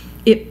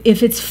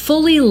 If it's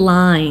fully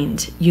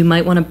lined, you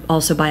might want to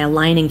also buy a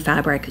lining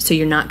fabric so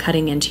you're not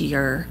cutting into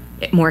your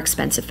more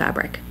expensive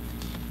fabric.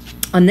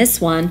 On this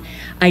one,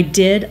 I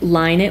did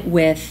line it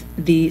with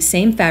the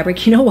same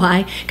fabric. You know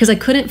why? Because I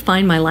couldn't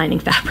find my lining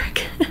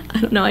fabric.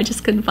 I don't know, I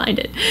just couldn't find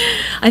it.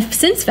 I've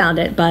since found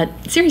it,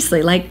 but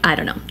seriously, like, I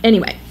don't know.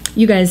 Anyway,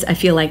 you guys, I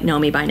feel like, know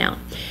me by now.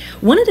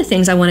 One of the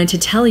things I wanted to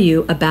tell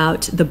you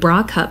about the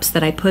bra cups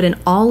that I put in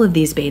all of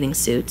these bathing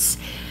suits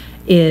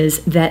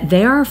is that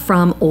they are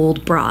from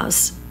old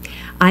bras.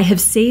 I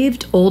have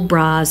saved old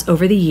bras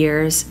over the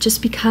years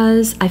just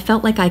because I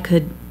felt like I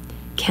could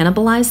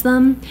cannibalize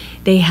them.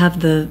 They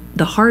have the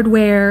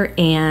hardware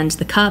and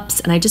the cups,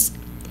 and I just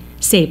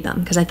saved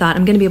them because I thought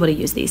I'm going to be able to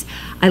use these.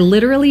 I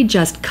literally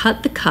just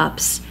cut the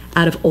cups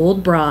out of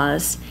old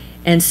bras,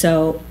 and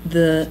so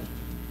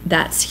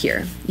that's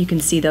here. You can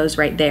see those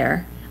right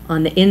there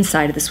on the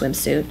inside of the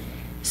swimsuit,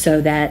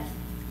 so that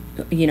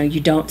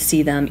you don't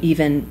see them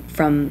even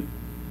from,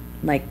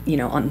 like,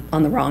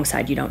 on the wrong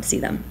side, you don't see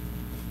them.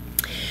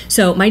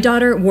 So my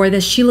daughter wore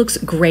this. She looks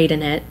great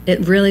in it.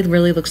 It really,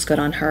 really looks good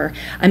on her.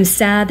 I'm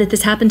sad that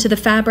this happened to the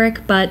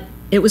fabric, but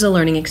it was a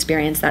learning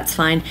experience. That's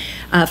fine.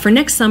 For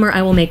next summer,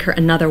 I will make her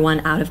another one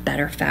out of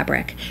better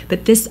fabric.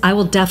 But this, I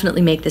will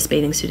definitely make this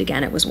bathing suit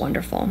again. It was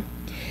wonderful.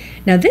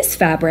 Now this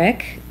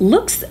fabric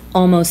looks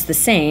almost the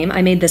same.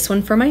 I made this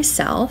one for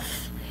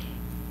myself.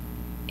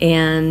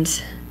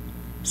 And,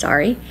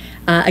 sorry.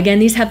 Again,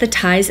 these have the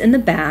ties in the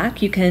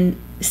back. You can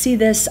see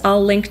this.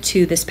 I'll link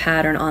to this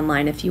pattern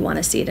online if you want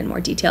to see it in more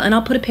detail. And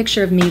I'll put a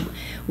picture of me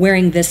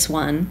wearing this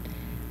one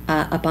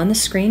up on the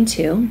screen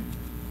too.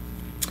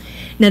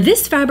 Now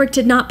this fabric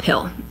did not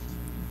pill.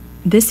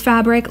 This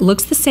fabric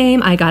looks the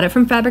same. I got it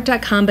from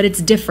fabric.com, but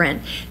it's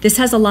different. This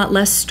has a lot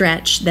less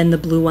stretch than the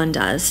blue one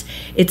does.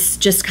 It's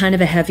just kind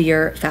of a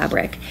heavier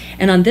fabric.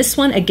 And on this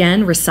one,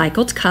 again,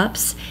 recycled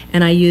cups,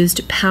 and I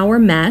used Power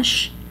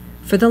Mesh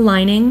for the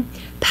lining.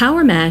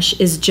 Power Mesh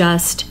is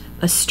just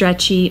a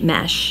stretchy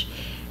mesh,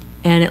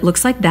 and it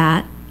looks like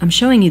that. I'm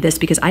showing you this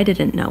because I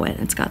didn't know it.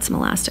 It's got some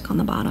elastic on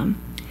the bottom.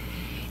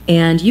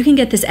 And you can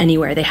get this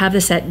anywhere. They have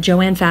this at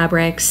Joann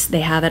Fabrics.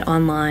 They have it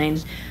online.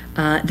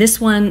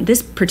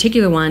 This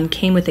particular one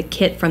came with a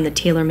kit from the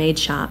tailor-made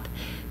shop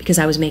because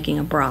I was making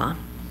a bra.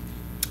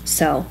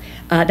 So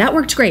that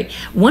worked great.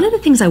 One of the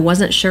things I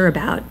wasn't sure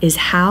about is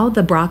how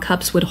the bra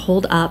cups would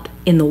hold up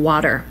in the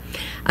water.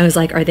 I was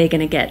like, are they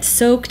going to get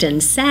soaked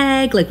and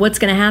sag? Like, what's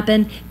going to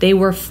happen? They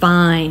were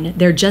fine.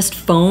 They're just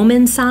foam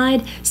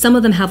inside. Some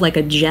of them have like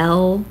a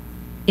gel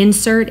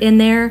insert in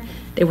there.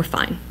 They were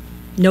fine.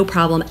 No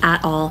problem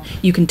at all.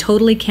 You can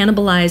totally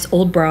cannibalize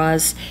old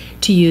bras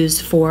to use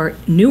for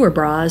newer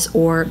bras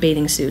or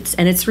bathing suits,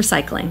 and it's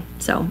recycling.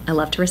 So I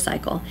love to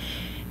recycle.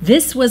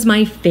 This was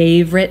my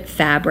favorite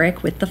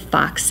fabric with the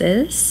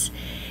foxes.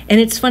 And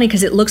it's funny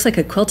because it looks like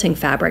a quilting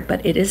fabric,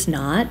 but it is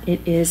not.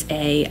 It is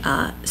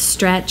a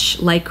stretch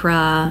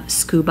lycra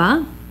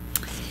scuba.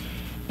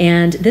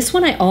 And this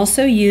one I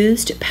also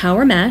used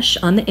power mesh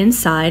on the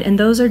inside, and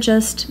those are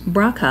just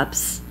bra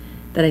cups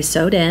that I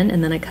sewed in,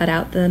 and then I cut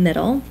out the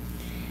middle.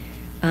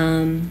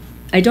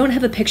 I don't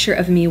have a picture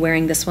of me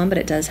wearing this one, but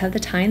it does have the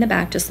tie in the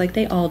back, just like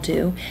they all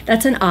do.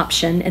 That's an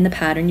option in the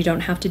pattern. You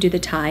don't have to do the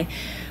tie,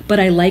 but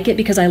I like it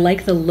because I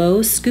like the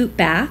low scoop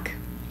back,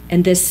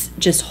 and this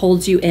just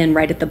holds you in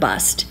right at the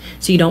bust,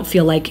 so you don't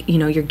feel like, you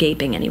know, you're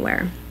gaping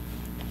anywhere.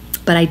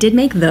 But I did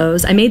make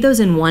those. I made those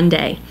in one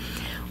day.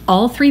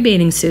 All 3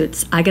 bathing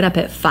suits. I got up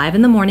at 5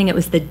 in the morning. It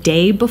was the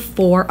day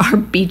before our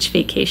beach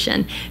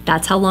vacation.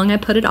 That's how long I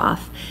put it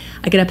off.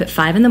 I get up at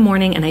 5 in the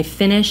morning and I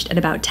finished at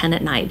about 10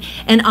 at night.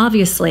 And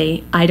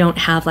obviously I don't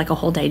have like a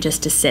whole day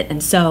just to sit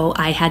and sew.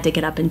 I had to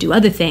get up and do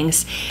other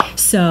things.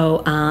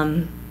 So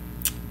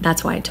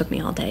that's why it took me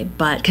all day.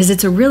 But because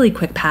it's a really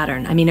quick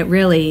pattern. I mean,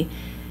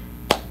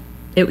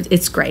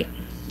 it's great.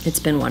 It's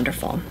been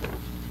wonderful.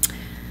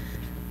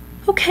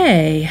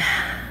 Okay,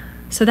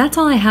 so that's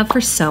all I have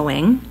for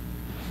sewing.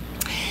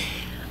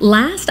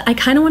 Last, I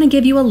kind of want to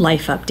give you a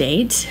life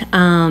update.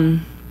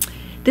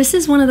 This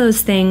is one of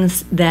those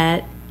things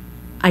that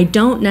I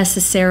don't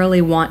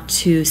necessarily want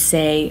to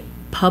say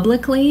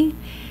publicly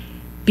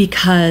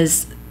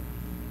because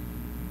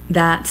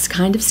that's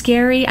kind of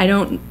scary. I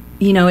don't,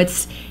 you know,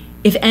 it's,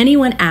 if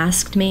anyone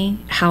asked me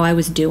how I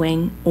was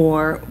doing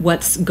or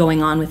what's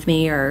going on with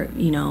me or,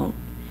 you know,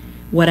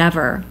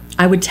 whatever,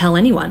 I would tell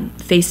anyone,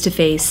 face to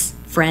face,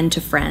 friend to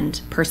friend,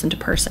 person to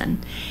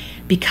person,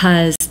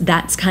 because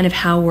that's kind of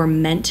how we're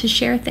meant to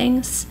share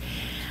things.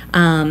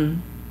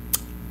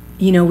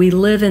 You know, we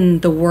live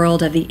in the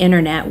world of the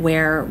internet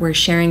where we're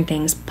sharing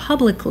things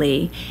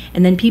publicly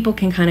and then people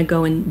can kind of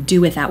go and do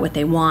with that what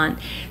they want.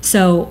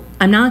 So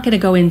I'm not going to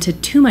go into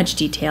too much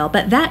detail,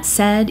 but that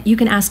said, you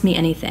can ask me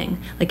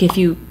anything. Like if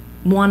you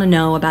want to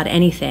know about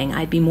anything,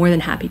 I'd be more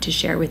than happy to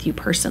share with you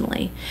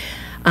personally.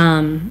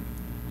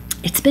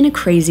 It's been a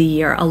crazy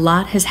year. A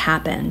lot has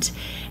happened.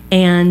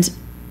 And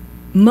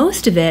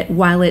most of it,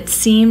 while it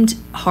seemed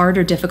hard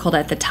or difficult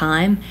at the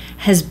time,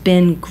 has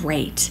been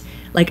great.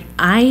 Like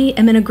I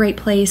am in a great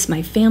place.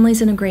 My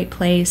family's in a great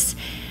place.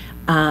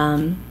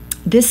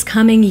 This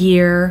coming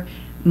year,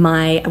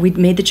 we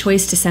made the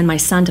choice to send my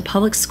son to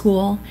public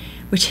school,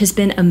 which has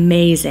been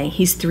amazing.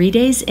 He's 3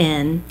 days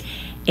in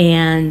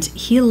and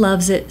he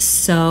loves it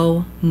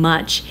so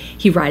much.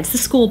 He rides the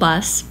school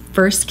bus,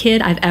 first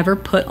kid I've ever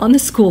put on the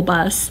school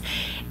bus.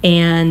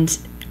 And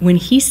when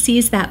he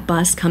sees that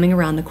bus coming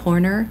around the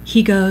corner,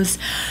 he goes,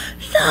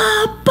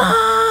 "The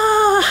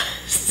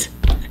bus!"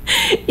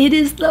 It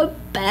is the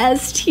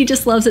best. He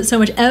just loves it so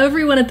much.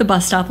 Everyone at the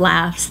bus stop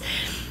laughs.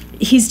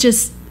 He's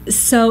just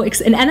so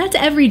excited. And that's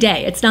every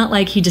day. It's not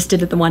like he just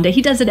did it the one day.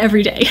 He does it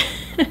every day.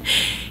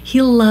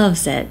 He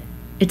loves it.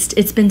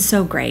 It's been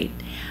so great.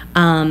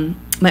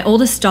 My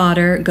oldest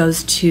daughter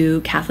goes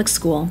to Catholic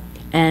school,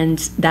 and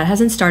that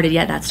hasn't started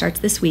yet. That starts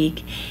this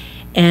week.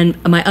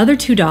 And my other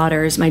 2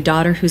 daughters, my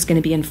daughter who's going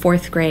to be in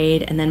 4th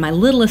grade, and then my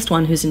littlest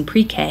one who's in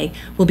pre-K,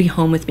 will be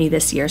home with me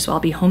this year. So I'll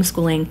be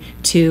homeschooling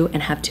 2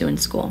 and have 2 in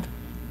school.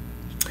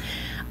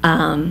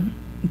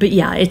 But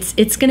yeah,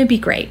 it's going to be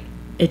great.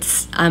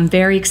 I'm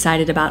very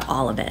excited about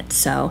all of it.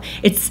 So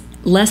it's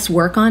less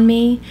work on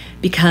me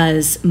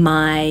because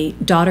my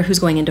daughter who's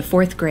going into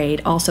 4th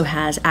grade also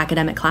has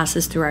academic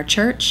classes through our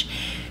church.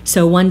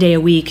 So one day a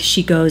week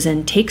she goes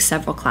and takes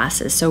several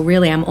classes. So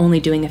really I'm only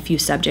doing a few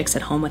subjects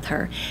at home with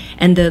her.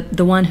 And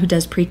the one who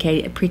does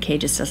pre-K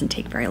just doesn't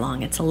take very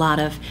long. It's a lot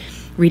of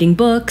reading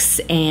books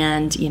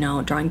and, you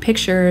know, drawing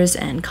pictures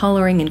and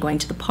coloring and going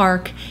to the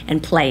park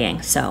and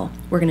playing. So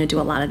we're going to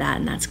do a lot of that,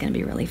 and that's going to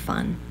be really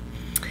fun.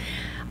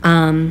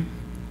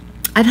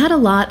 I've had a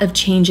lot of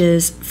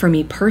changes for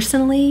me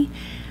personally.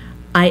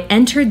 I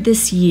entered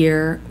this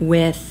year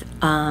with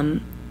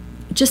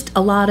just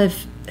a lot of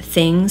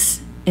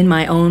things in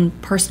my own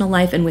personal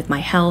life and with my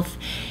health,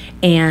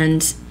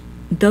 and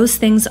those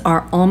things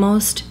are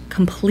almost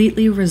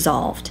completely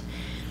resolved.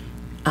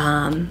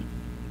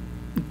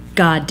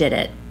 God did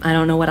it. I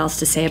don't know what else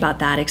to say about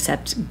that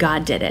except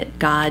God did it.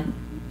 God,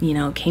 you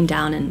know, came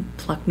down and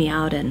plucked me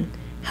out and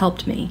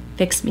helped me,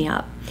 fixed me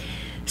up.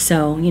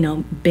 So, you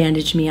know,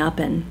 bandaged me up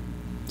and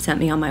sent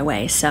me on my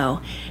way.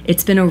 So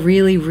it's been a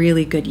really,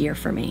 really good year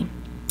for me.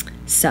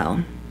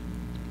 So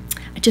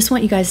I just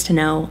want you guys to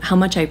know how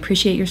much I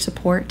appreciate your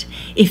support.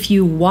 If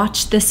you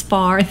watched this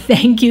far,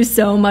 thank you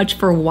so much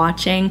for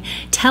watching.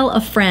 Tell a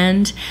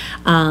friend.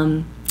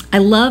 I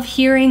love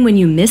hearing when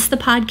you miss the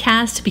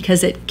podcast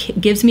because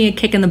it gives me a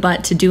kick in the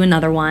butt to do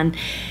another one.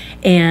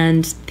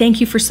 And thank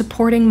you for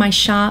supporting my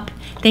shop.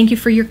 Thank you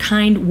for your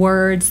kind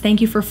words. Thank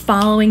you for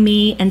following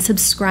me and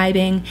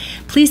subscribing.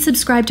 Please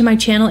subscribe to my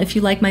channel if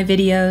you like my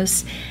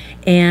videos.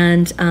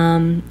 And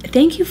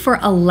thank you for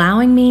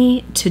allowing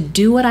me to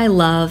do what I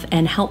love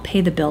and help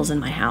pay the bills in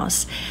my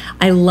house.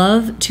 I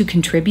love to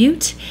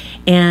contribute,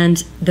 and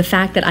the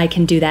fact that I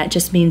can do that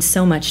just means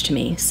so much to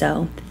me.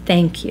 So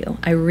Thank you.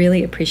 I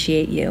really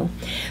appreciate you.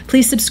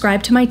 Please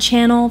subscribe to my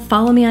channel,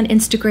 follow me on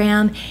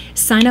Instagram,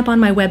 sign up on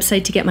my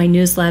website to get my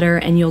newsletter,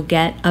 and you'll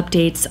get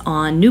updates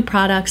on new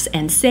products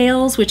and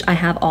sales, which I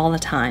have all the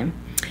time.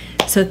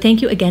 So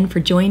thank you again for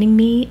joining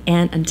me,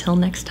 and until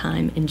next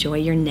time, enjoy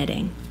your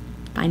knitting.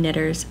 Bye,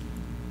 knitters.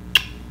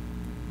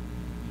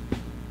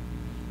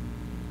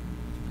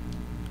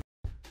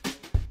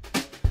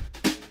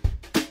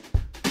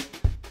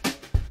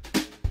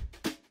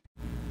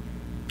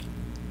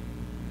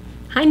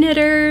 Hi,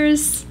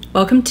 knitters.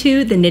 Welcome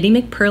to the Knitty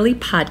McPurly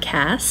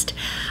podcast.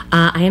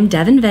 I am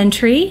Devin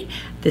Ventry.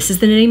 This is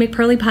the Knitty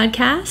McPurly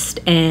podcast,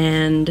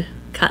 and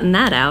cutting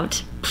that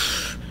out.